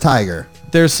 Transformers Yeah, Tiger.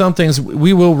 There's some things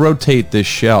we will rotate this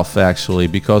shelf actually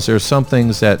because there's some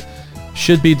things that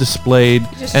should be displayed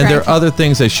Just and there are trying to- other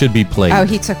things that should be played. Oh,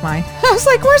 he took mine. I was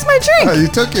like, where's my Oh, drink? you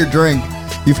took your drink.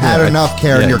 You've had Yeah, enough,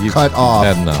 Karen. You're you've cut off.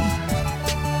 Had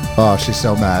enough. Oh, she's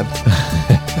so mad.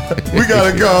 We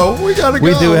gotta go. We gotta go.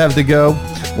 We do have to go.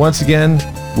 Once again,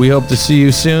 we hope to see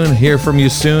you soon, hear from you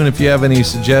soon. If you have any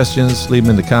suggestions, leave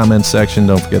them in the comments section.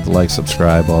 Don't forget to like,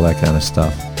 subscribe, all that kind of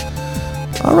stuff.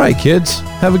 All right, kids.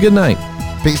 Have a good night.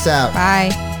 Peace out. Bye.